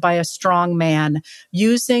dismantled by a strong man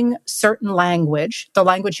using certain language, the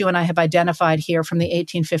language you and I have identified here from the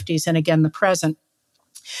 1850s and again the present,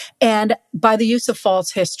 and by the use of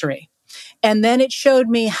false history. And then it showed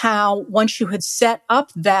me how once you had set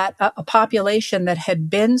up that a population that had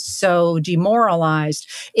been so demoralized,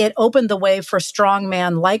 it opened the way for a strong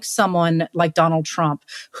man like someone like Donald Trump,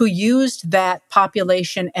 who used that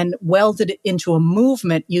population and welded it into a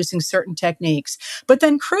movement using certain techniques. But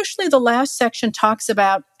then crucially, the last section talks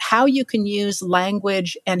about how you can use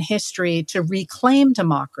language and history to reclaim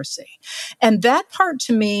democracy. And that part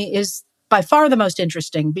to me is by far the most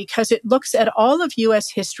interesting because it looks at all of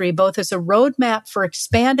U.S. history both as a roadmap for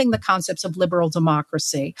expanding the concepts of liberal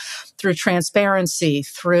democracy through transparency,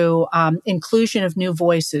 through inclusion of new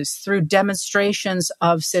voices, through demonstrations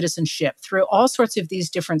of citizenship, through all sorts of these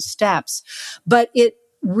different steps. But it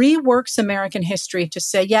reworks American history to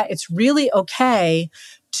say, yeah, it's really okay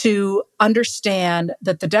to understand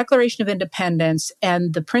that the Declaration of Independence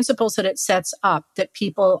and the principles that it sets up, that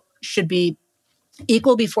people should be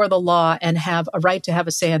equal before the law and have a right to have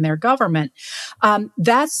a say in their government.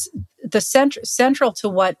 That's the central to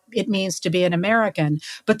what it means to be an American.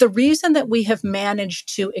 But the reason that we have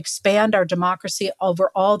managed to expand our democracy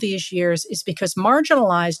over all these years is because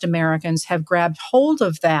marginalized Americans have grabbed hold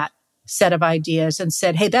of that set of ideas and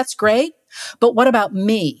said, hey, that's great, but what about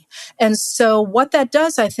me? And so what that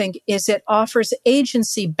does, I think, is it offers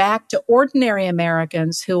agency back to ordinary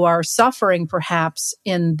Americans who are suffering perhaps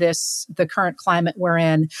in the current climate we're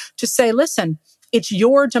in to say, listen, it's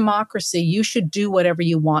your democracy. You should do whatever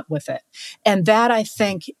you want with it. And that, I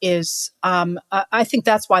think, is, I think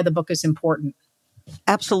that's why the book is important.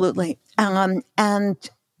 Absolutely. And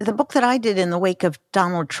the book that I did in the wake of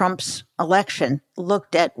Donald Trump's election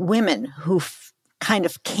looked at women who kind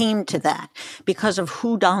of came to that because of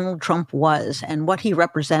who Donald Trump was and what he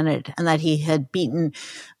represented, and that he had beaten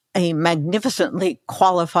a magnificently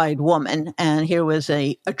qualified woman, and here was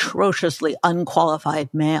a atrociously unqualified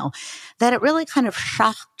male, that it really kind of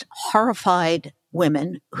shocked, horrified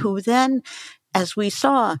women who then, as we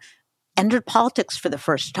saw, entered politics for the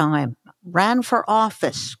first time, ran for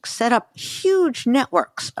office, set up huge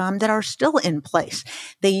networks that are still in place.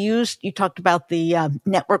 They used, you talked about the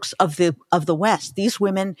networks of the West. These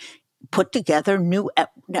women put together new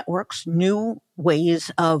networks, new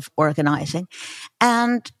ways of organizing.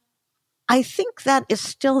 And I think that is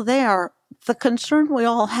still there. The concern we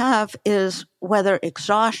all have is whether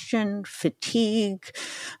exhaustion, fatigue,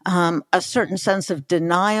 a certain sense of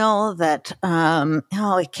denial that,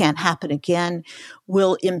 it can't happen again,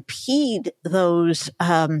 will impede those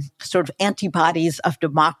sort of antibodies of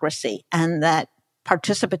democracy, and that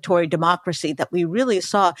participatory democracy that we really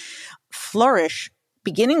saw flourish,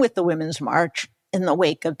 beginning with the Women's March in the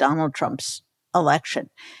wake of Donald Trump's election.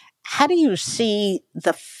 How do you see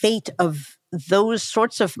the fate of those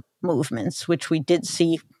sorts of movements, which we did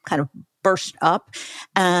see kind of burst up,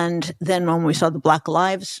 and then when we saw the Black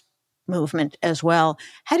Lives movement as well,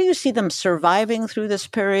 how do you see them surviving through this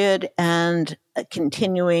period and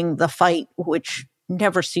continuing the fight, which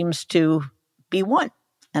never seems to be won,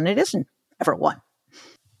 and it isn't ever won?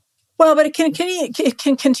 Well, but it can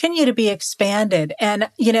continue to be expanded. And,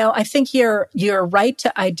 I think you're right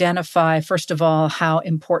to identify, first of all, how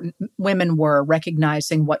important women were,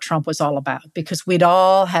 recognizing what Trump was all about, because we'd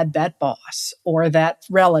all had that boss or that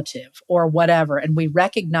relative or whatever. And we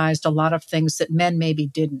recognized a lot of things that men maybe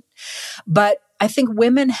didn't. But I think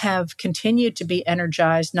women have continued to be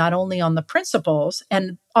energized not only on the principles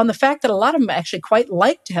and on the fact that a lot of them actually quite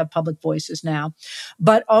like to have public voices now,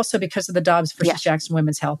 but also because of the Dobbs versus Jackson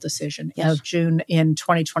women's health decision of June in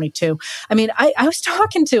 2022. I mean, I was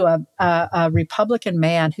talking to a Republican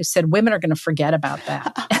man who said women are going to forget about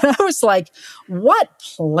that. And I was like, what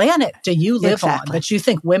planet do you live on that you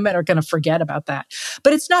think women are going to forget about that?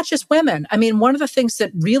 But it's not just women. I mean, one of the things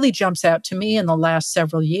that really jumps out to me in the last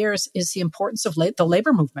several years is the importance of the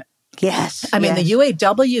labor movement. Yes. I mean, the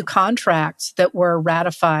UAW contracts that were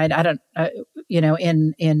ratified,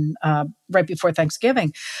 in right before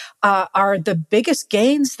Thanksgiving, are the biggest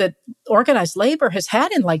gains that organized labor has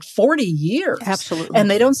had in like 40 years. Absolutely. And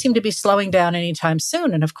they don't seem to be slowing down anytime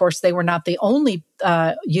soon. And of course, they were not the only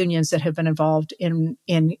unions that have been involved in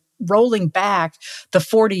rolling back the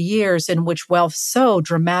 40 years in which wealth so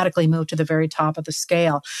dramatically moved to the very top of the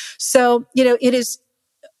scale. So,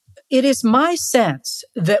 it is my sense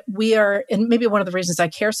that we are, and maybe one of the reasons I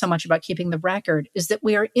care so much about keeping the record, is that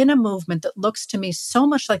we are in a movement that looks to me so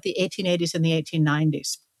much like the 1880s and the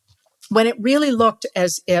 1890s, when it really looked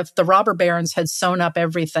as if the robber barons had sewn up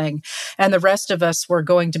everything and the rest of us were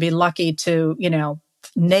going to be lucky to,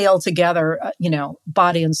 nail together,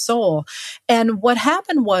 body and soul. And what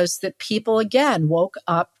happened was that people, again, woke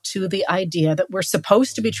up to the idea that we're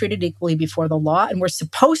supposed to be treated equally before the law and we're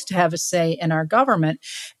supposed to have a say in our government.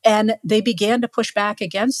 And they began to push back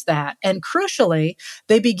against that. And crucially,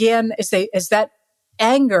 they began, as that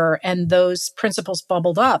anger and those principles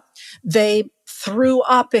bubbled up, they threw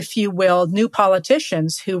up, if you will, new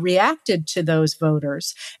politicians who reacted to those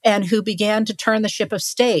voters and who began to turn the ship of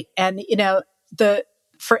state. And,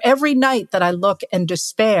 for every night that I look and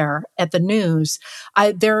despair at the news,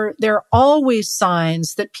 there are always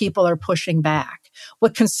signs that people are pushing back.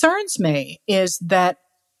 What concerns me is that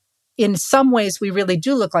in some ways, we really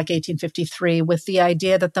do look like 1853 with the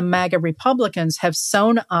idea that the MAGA Republicans have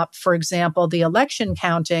sewn up, for example, the election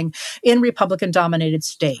counting in Republican-dominated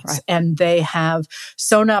states. Right. And they have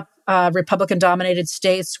sewn up Republican-dominated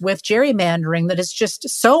states with gerrymandering that is just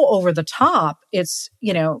so over the top. It's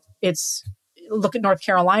look at North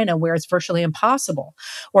Carolina, where it's virtually impossible,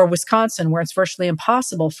 or Wisconsin, where it's virtually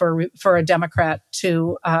impossible for the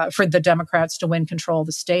Democrats to win control of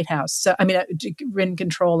the state house. So, to win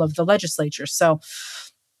control of the legislature. So,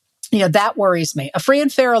 that worries me. A free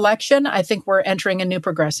and fair election, I think we're entering a new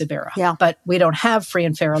progressive era. Yeah. But we don't have free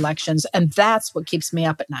and fair elections, and that's what keeps me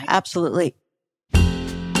up at night. Absolutely.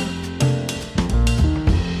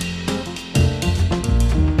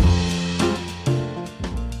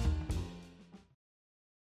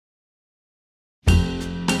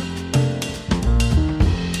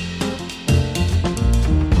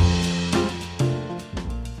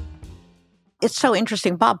 It's so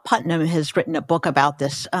interesting. Bob Putnam has written a book about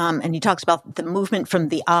this, and he talks about the movement from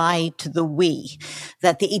the I to the we,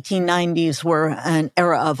 that the 1890s were an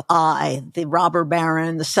era of I, the robber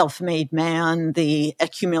baron, the self-made man, the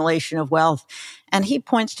accumulation of wealth. And he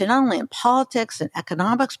points to not only in politics and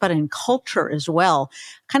economics, but in culture as well,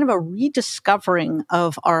 kind of a rediscovering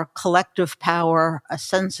of our collective power, a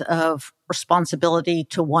sense of responsibility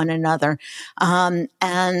to one another. And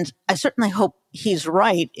I certainly hope he's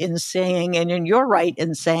right in saying, and you're right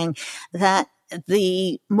in saying, that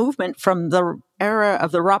the movement from the era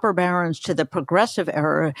of the robber barons to the progressive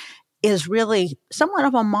era is really somewhat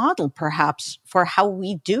of a model, perhaps, for how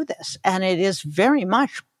we do this. And it is very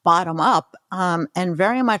much bottom up, and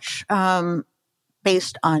very much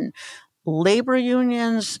based on labor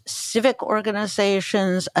unions, civic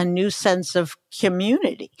organizations, a new sense of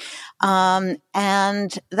community. And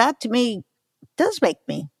that, to me, does make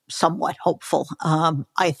me somewhat hopeful,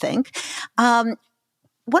 I think. One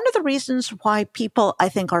of the reasons why people, I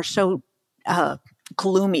think, are so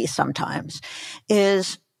gloomy sometimes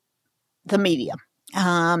is the media.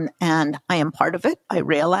 And I am part of it. I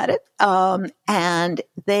rail at it. And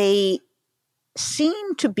they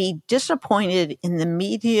seem to be disappointed in the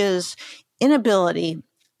media's inability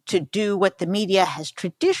to do what the media has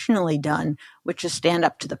traditionally done, which is stand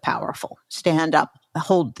up to the powerful,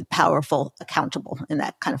 hold the powerful accountable in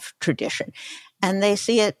that kind of tradition. And they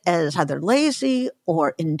see it as either lazy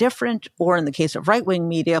or indifferent, or in the case of right-wing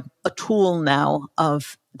media, a tool now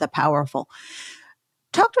of the powerful.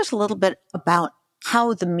 Talk to us a little bit about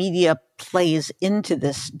how the media plays into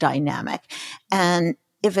this dynamic, and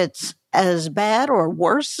if it's as bad or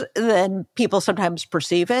worse than people sometimes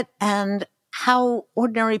perceive it, and how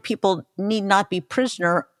ordinary people need not be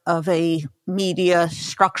prisoner of a media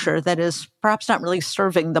structure that is perhaps not really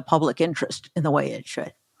serving the public interest in the way it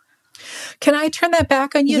should. Can I turn that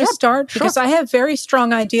back on you to start? Because I have very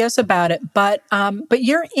strong ideas about it, but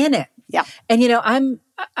you're in it. Yeah. And, I'm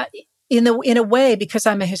in a way, because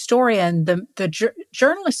I'm a historian, the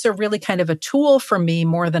journalists are really kind of a tool for me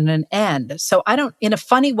more than an end. So in a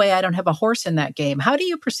funny way, I don't have a horse in that game. How do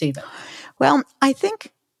you perceive it? Well, I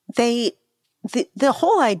think the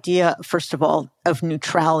whole idea, first of all, of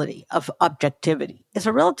neutrality, of objectivity, is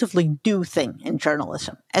a relatively new thing in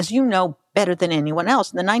journalism. As you know better than anyone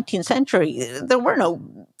else, in the 19th century, there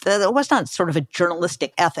was not sort of a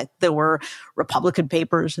journalistic ethic. There were Republican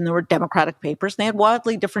papers and there were Democratic papers, and they had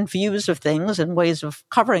wildly different views of things and ways of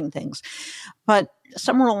covering things. But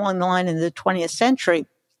somewhere along the line in the 20th century,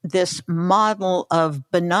 this model of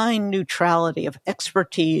benign neutrality, of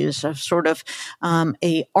expertise, of sort of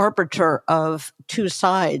a arbiter of two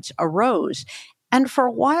sides arose. And for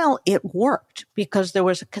a while, it worked because there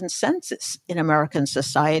was a consensus in American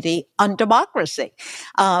society on democracy.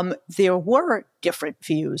 There were different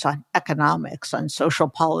views on economics, on social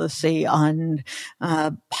policy, on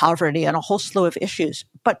poverty, and a whole slew of issues.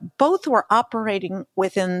 But both were operating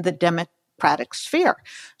within the democratic sphere.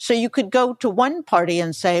 So you could go to one party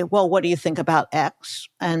and say, well, what do you think about X?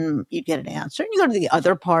 And you get an answer. And you go to the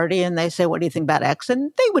other party and they say, what do you think about X?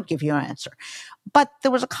 And they would give you an answer. But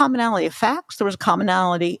there was a commonality of facts. There was a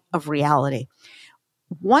commonality of reality.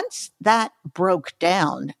 Once that broke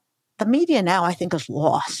down, the media now, I think, is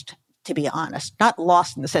lost, to be honest. Not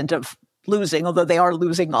lost in the sense of losing, although they are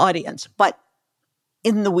losing audience, but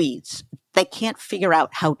in the weeds. They can't figure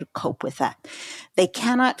out how to cope with that. They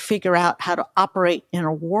cannot figure out how to operate in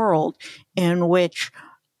a world in which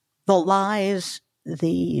the lies,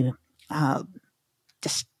 the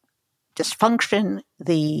dysfunction,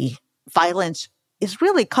 the violence is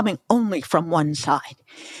really coming only from one side,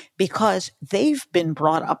 because they've been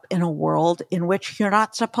brought up in a world in which you're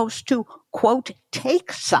not supposed to, quote,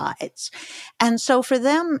 take sides. And so for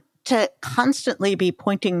them to constantly be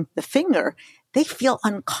pointing the finger, they feel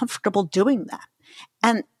uncomfortable doing that.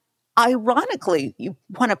 And ironically, you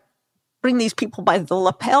want to bring these people by the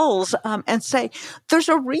lapels and say, there's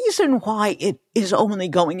a reason why it is only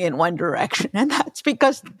going in one direction. And that's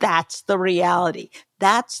because that's the reality.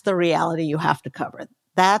 That's the reality you have to cover.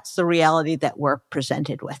 That's the reality that we're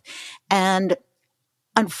presented with. And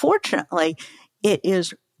unfortunately, it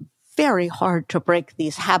is very hard to break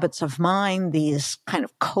these habits of mind, these kind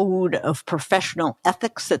of code of professional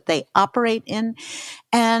ethics that they operate in.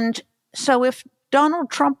 And so if Donald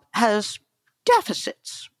Trump has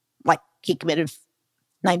deficits, like he committed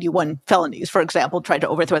 91 felonies, for example, tried to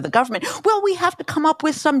overthrow the government. Well, we have to come up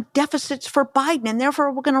with some deficits for Biden, and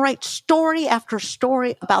therefore we're going to write story after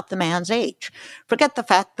story about the man's age. Forget the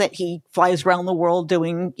fact that he flies around the world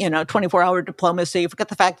doing, 24-hour diplomacy. Forget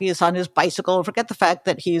the fact that he's on his bicycle. Forget the fact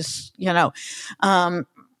that he's,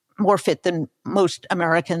 more fit than most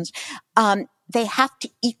Americans. They have to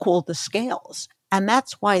equal the scales. And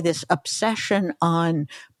that's why this obsession on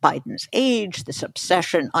Biden's age, this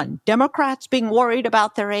obsession on Democrats being worried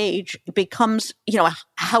about their age, becomes, a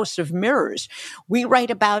house of mirrors. We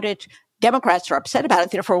write about it. Democrats are upset about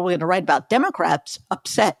it. Therefore, we're going to write about Democrats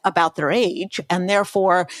upset about their age. And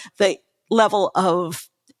therefore, the level of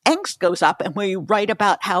angst goes up. And we write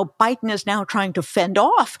about how Biden is now trying to fend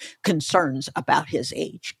off concerns about his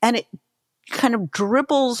age. And it kind of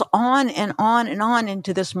dribbles on and on and on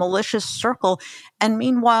into this malicious circle. And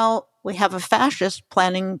meanwhile, we have a fascist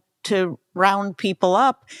planning to round people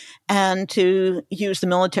up and to use the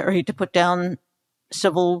military to put down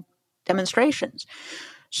civil demonstrations.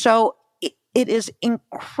 So it is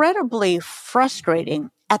incredibly frustrating.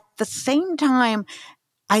 At the same time,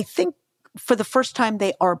 I think for the first time,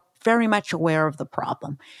 they are very much aware of the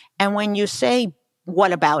problem. And when you say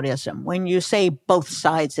whataboutism, when you say both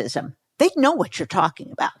sidesism, they know what you're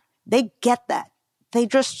talking about. They get that. They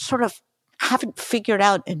just sort of haven't figured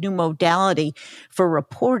out a new modality for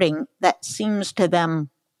reporting that seems to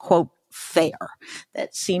them, quote, fair,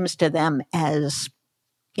 that seems to them as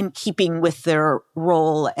in keeping with their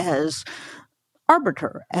role as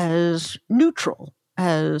arbiter, as neutral,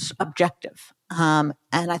 as objective. And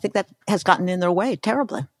I think that has gotten in their way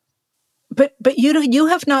terribly. But you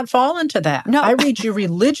have not fallen to that. No. I read you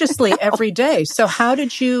religiously every day. So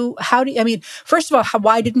first of all,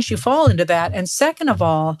 why didn't you fall into that? And second of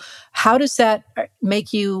all, how does that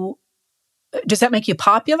make you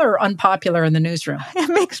popular or unpopular in the newsroom? It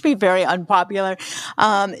makes me very unpopular.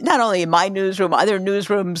 Not only in my newsroom, other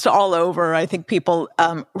newsrooms all over. I think people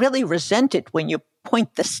really resent it when you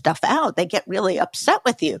point this stuff out. They get really upset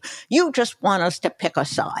with you. You just want us to pick a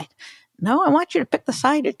side. No, I want you to pick the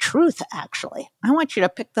side of truth, actually. I want you to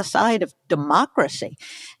pick the side of democracy.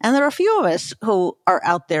 And there are a few of us who are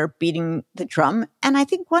out there beating the drum. And I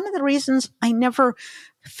think one of the reasons I never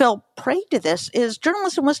fell prey to this is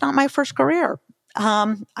journalism was not my first career.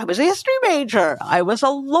 I was a history major. I was a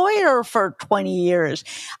lawyer for 20 years.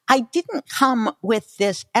 I didn't come with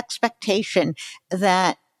this expectation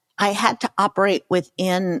that I had to operate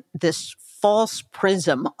within this false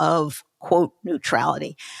prism of, quote,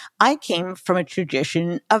 neutrality. I came from a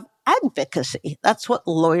tradition of advocacy. That's what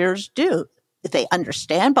lawyers do. They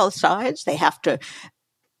understand both sides. They have to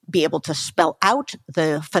be able to spell out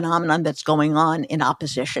the phenomenon that's going on in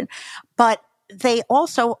opposition. But they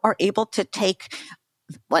also are able to take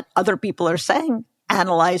what other people are saying,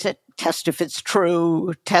 analyze it, test if it's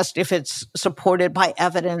true, test if it's supported by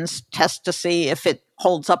evidence, test to see if it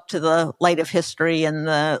holds up to the light of history and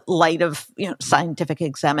the light of scientific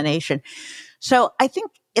examination. So I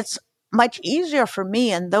think it's much easier for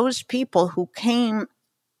me and those people who came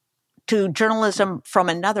to journalism from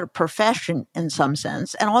another profession in some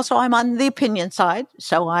sense. And also I'm on the opinion side,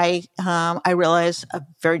 so I realize a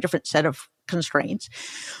very different set of constraints.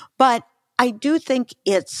 But I do think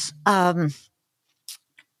it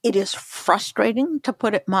is frustrating, to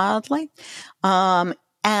put it mildly.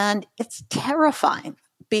 And it's terrifying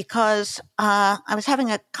because I was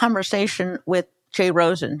having a conversation with Jay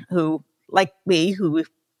Rosen, who like me, who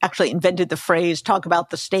actually invented the phrase, talk about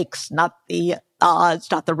the stakes, not the odds,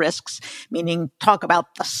 not the risks, meaning talk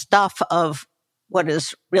about the stuff of what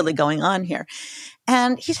is really going on here.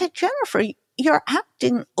 And he said, Jennifer, you're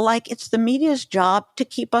acting like it's the media's job to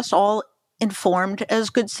keep us all informed as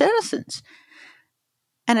good citizens.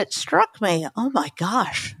 And it struck me, oh my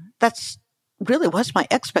gosh, that's really was my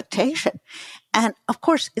expectation. And of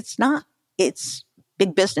course, it's not. It's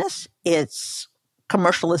big business. It's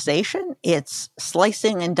commercialization. It's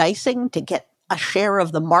slicing and dicing to get a share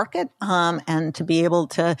of the market and to be able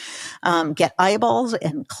to get eyeballs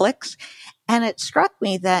and clicks. And it struck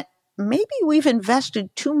me that maybe we've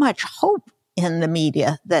invested too much hope in the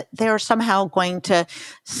media, that they're somehow going to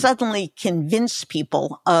suddenly convince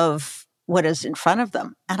people of what is in front of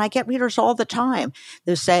them. And I get readers all the time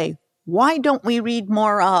who say, why don't we read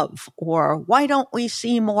more of? Or why don't we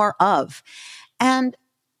see more of? And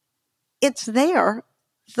it's there.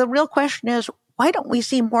 The real question is, why don't we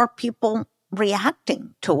see more people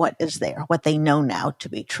reacting to what is there, what they know now to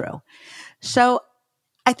be true? So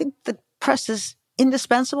I think the press is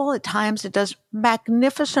indispensable. At times it does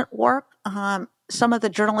magnificent work. Some of the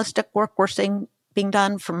journalistic work we're seeing being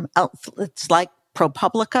done from outlets like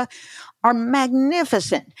ProPublica are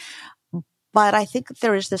magnificent. But I think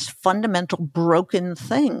there is this fundamental broken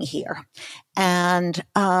thing here. And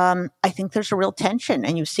I think there's a real tension,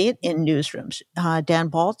 and you see it in newsrooms.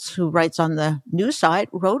 Dan Baltz, who writes on the news side,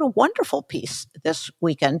 wrote a wonderful piece this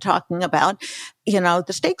weekend talking about, the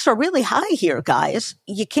stakes are really high here, guys.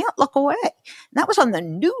 You can't look away. And that was on the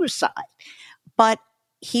news side. But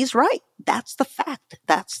he's right. That's the fact.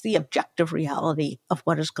 That's the objective reality of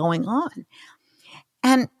what is going on.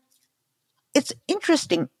 And it's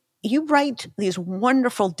interesting. You write these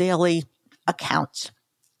wonderful daily accounts.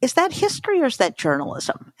 Is that history or is that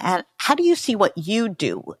journalism? And how do you see what you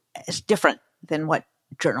do as different than what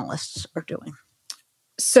journalists are doing?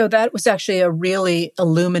 So that was actually a really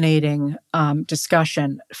illuminating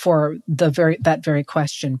discussion for that very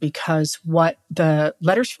question, because what the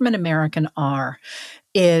Letters from an American are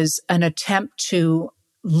is an attempt to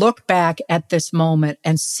look back at this moment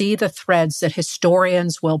and see the threads that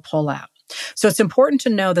historians will pull out. So it's important to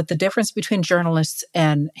know that the difference between journalists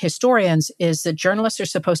and historians is that journalists are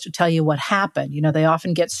supposed to tell you what happened. They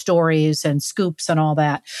often get stories and scoops and all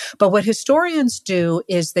that. But what historians do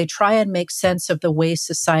is they try and make sense of the way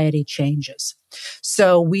society changes.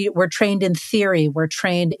 So we're trained in theory. We're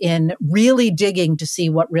trained in really digging to see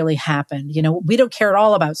what really happened. We don't care at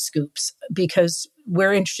all about scoops because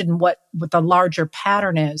we're interested in what the larger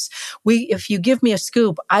pattern is. If you give me a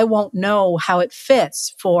scoop, I won't know how it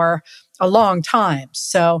fits for a long time.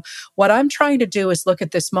 So what I'm trying to do is look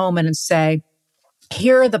at this moment and say,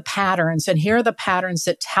 here are the patterns, and here are the patterns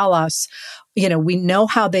that tell us, we know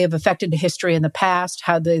how they have affected history in the past,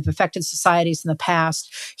 how they've affected societies in the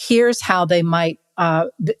past. Here's how they might,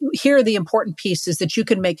 here are the important pieces that you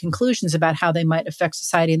can make conclusions about how they might affect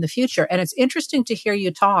society in the future. And it's interesting to hear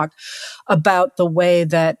you talk about the way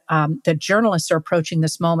that that journalists are approaching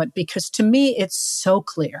this moment, because to me, it's so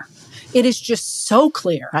clear. It is just so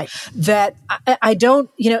clear that I don't,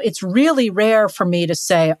 it's really rare for me to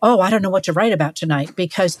say, oh, I don't know what to write about tonight,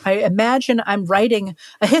 because I imagine I'm writing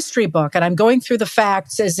a history book and I'm going through the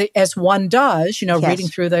facts as one does, Yes. reading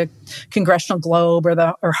through the Congressional Globe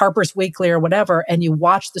or Harper's Weekly or whatever, and you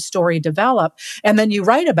watch the story develop and then you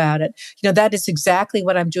write about it. That is exactly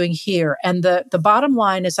what I'm doing here. And the bottom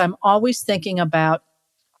line is I'm always thinking about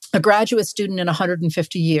a graduate student in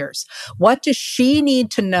 150 years. What does she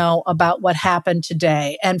need to know about what happened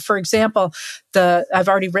today? And for example, I've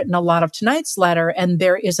already written a lot of tonight's letter, and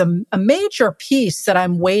there is a major piece that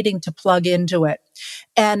I'm waiting to plug into it.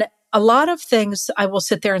 And a lot of things I will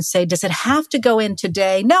sit there and say, does it have to go in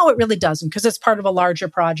today? No, it really doesn't, because it's part of a larger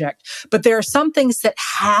project. But there are some things that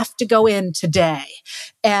have to go in today.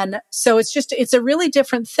 And so it's a really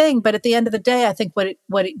different thing. But at the end of the day, I think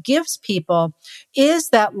what it gives people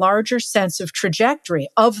is that larger sense of trajectory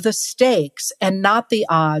of the stakes and not the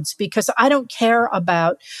odds, because I don't care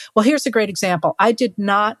about, well, here's a great example. I did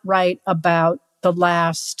not write about the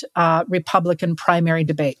last Republican primary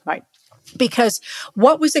debate. Right. Because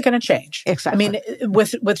what was it going to change? Exactly. I mean,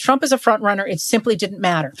 with Trump as a front runner, it simply didn't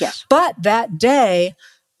matter. Yes. But that day,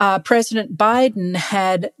 President Biden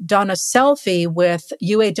had done a selfie with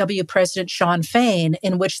UAW President Sean Fain,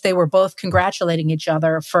 in which they were both congratulating each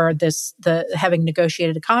other for having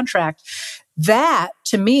negotiated a contract. That,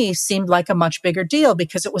 to me, seemed like a much bigger deal,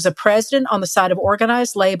 because it was a president on the side of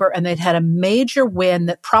organized labor, and they'd had a major win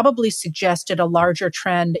that probably suggested a larger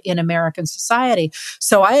trend in American society.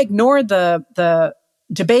 So I ignored the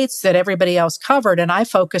debates that everybody else covered, and I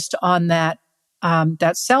focused on that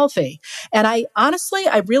that selfie. And I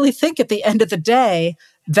really think at the end of the day,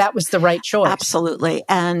 that was the right choice. Absolutely.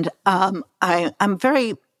 And I'm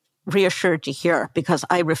very reassured to hear, because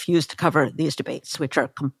I refuse to cover these debates, which are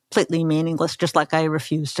completely meaningless, just like I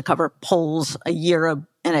refuse to cover polls a year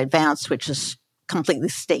in advance, which is completely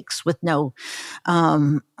stakes with no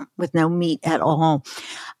meat at all.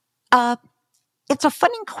 It's a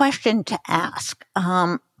funny question to ask,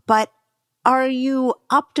 but are you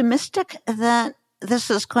optimistic that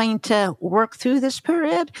this is going to work through this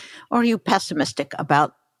period, or are you pessimistic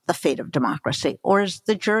about the fate of democracy, or is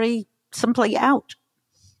the jury simply out?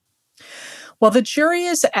 Well, the jury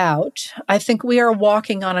is out. I think we are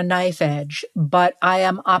walking on a knife edge, but I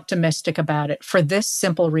am optimistic about it for this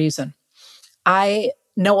simple reason. I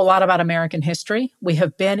know a lot about American history. We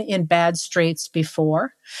have been in bad straits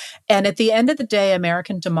before. And at the end of the day,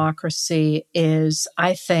 American democracy is,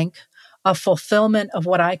 I think, a fulfillment of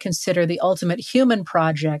what I consider the ultimate human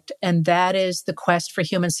project, and that is the quest for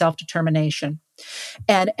human self-determination.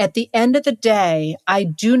 And at the end of the day, I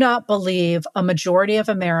do not believe a majority of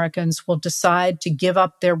Americans will decide to give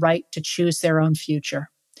up their right to choose their own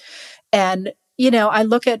future. And, I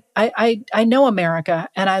look at, I know America,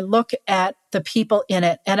 and I look at the people in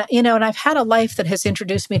it. And, and I've had a life that has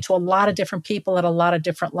introduced me to a lot of different people at a lot of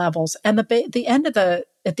different levels. And at the end of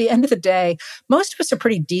the day, most of us are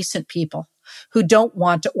pretty decent people who don't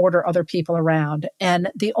want to order other people around. And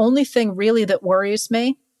the only thing really that worries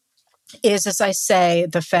me is, as I say,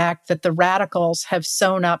 the fact that the radicals have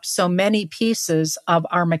sewn up so many pieces of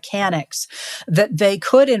our mechanics that they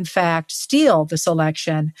could, in fact, steal this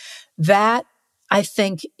election. That, I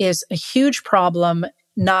think, is a huge problem,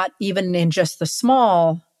 not even in just the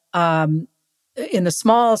small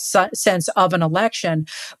sense of an election,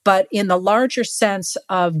 but in the larger sense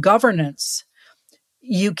of governance.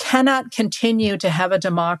 You cannot continue to have a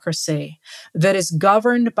democracy that is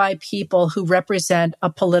governed by people who represent a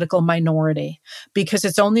political minority, because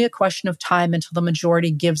it's only a question of time until the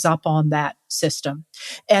majority gives up on that system.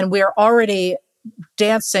 And we're already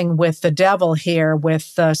dancing with the devil here,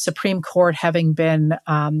 with the Supreme Court having been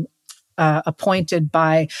appointed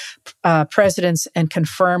by presidents and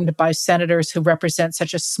confirmed by senators who represent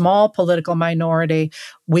such a small political minority.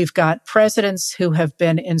 We've got presidents who have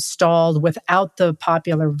been installed without the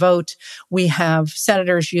popular vote. We have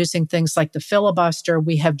senators using things like the filibuster.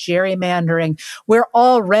 We have gerrymandering. We're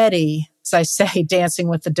already, as I say, dancing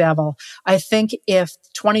with the devil. I think if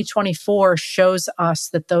 2024 shows us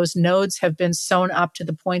that those nodes have been sewn up to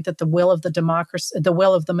the point that the will of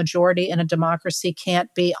the majority in a democracy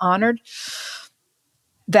can't be honored,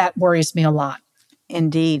 that worries me a lot.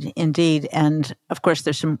 Indeed, indeed. And of course,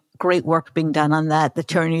 there's some great work being done on that, The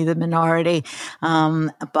Tyranny of the Minority,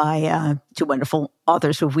 by two wonderful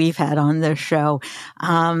authors who we've had on this show.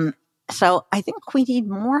 So I think we need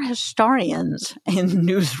more historians in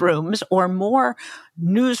newsrooms, or more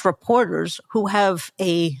news reporters who have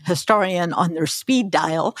a historian on their speed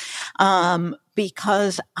dial,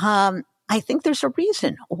 because I think there's a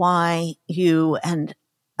reason why you and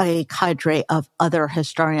a cadre of other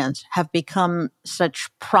historians have become such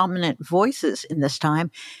prominent voices in this time,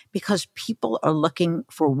 because people are looking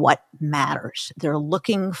for what matters. They're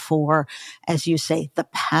looking for, as you say, the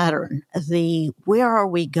pattern, where are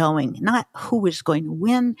we going? Not who is going to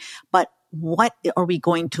win, but what are we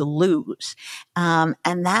going to lose? And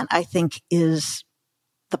that, I think, is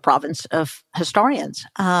the province of historians.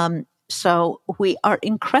 So we are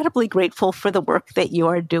incredibly grateful for the work that you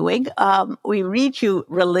are doing. We read you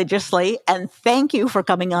religiously, and thank you for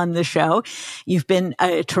coming on the show. You've been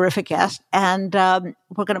a terrific guest, and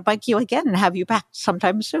we're going to bug you again and have you back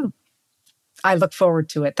sometime soon. I look forward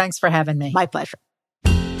to it. Thanks for having me. My pleasure.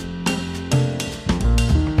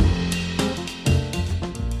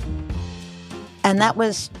 And that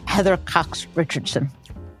was Heather Cox Richardson.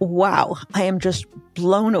 Wow, I am just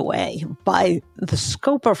blown away by the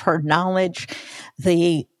scope of her knowledge,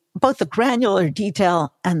 both the granular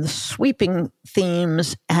detail and the sweeping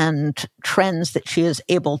themes and trends that she is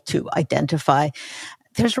able to identify.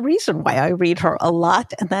 There's a reason why I read her a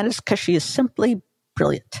lot, and that is because she is simply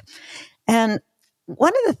brilliant. And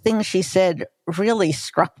one of the things she said really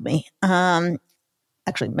struck me.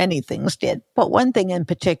 Actually, many things did, but one thing in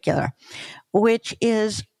particular, which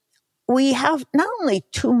is, we have not only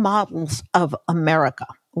two models of America,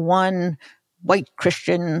 one white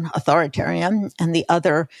Christian authoritarian and the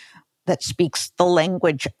other that speaks the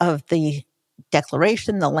language of the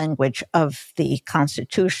Declaration, the language of the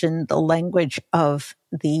Constitution, the language of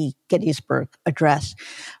the Gettysburg Address.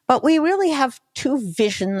 But we really have two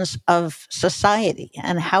visions of society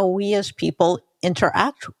and how we as people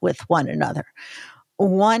interact with one another.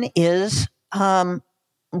 One is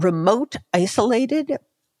remote, isolated.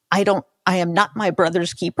 I am not my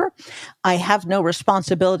brother's keeper. I have no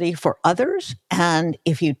responsibility for others. And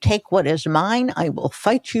if you take what is mine, I will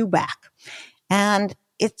fight you back. And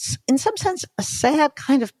it's, in some sense, a sad,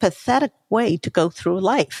 kind of pathetic way to go through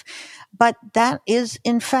life. But that is,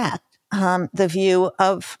 in fact, the view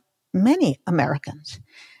of many Americans.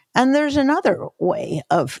 And there's another way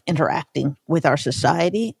of interacting with our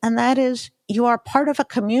society, and that is you are part of a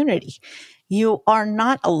community. You are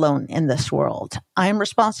not alone in this world. I'm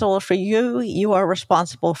responsible for you. You are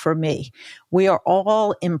responsible for me. We are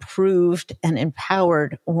all improved and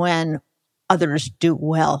empowered when others do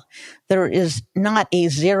well. There is not a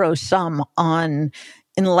zero sum on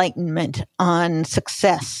enlightenment, on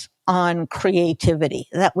success, on creativity,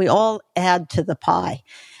 that we all add to the pie.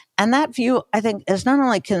 And that view, I think, is not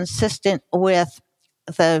only consistent with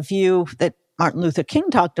the view that Martin Luther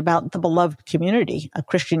King talked about, the beloved community, a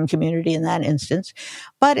Christian community in that instance,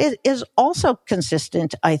 but it is also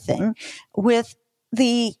consistent, I think, with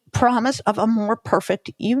the promise of a more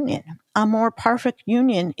perfect union. A more perfect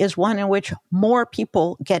union is one in which more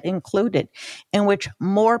people get included, in which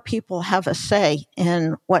more people have a say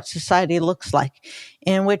in what society looks like,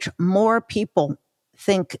 in which more people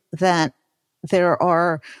think that there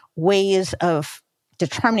are ways of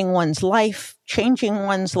determining one's life, changing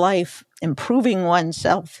one's life, improving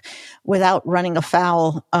oneself without running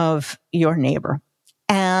afoul of your neighbor.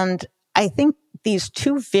 And I think these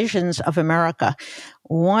two visions of America,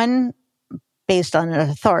 one based on an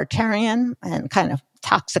authoritarian and kind of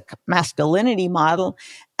toxic masculinity model,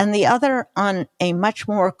 and the other on a much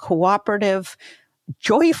more cooperative,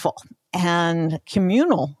 joyful, and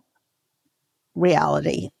communal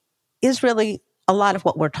reality, is really a lot of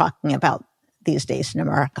what we're talking about these days in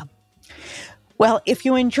America. Well, if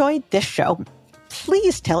you enjoyed this show,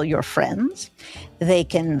 please tell your friends. They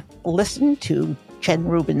can listen to Jen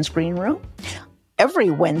Rubin's Green Room every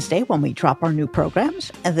Wednesday when we drop our new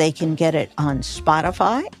programs. And they can get it on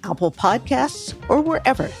Spotify, Apple Podcasts, or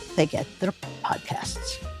wherever they get their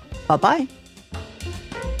podcasts. Bye-bye.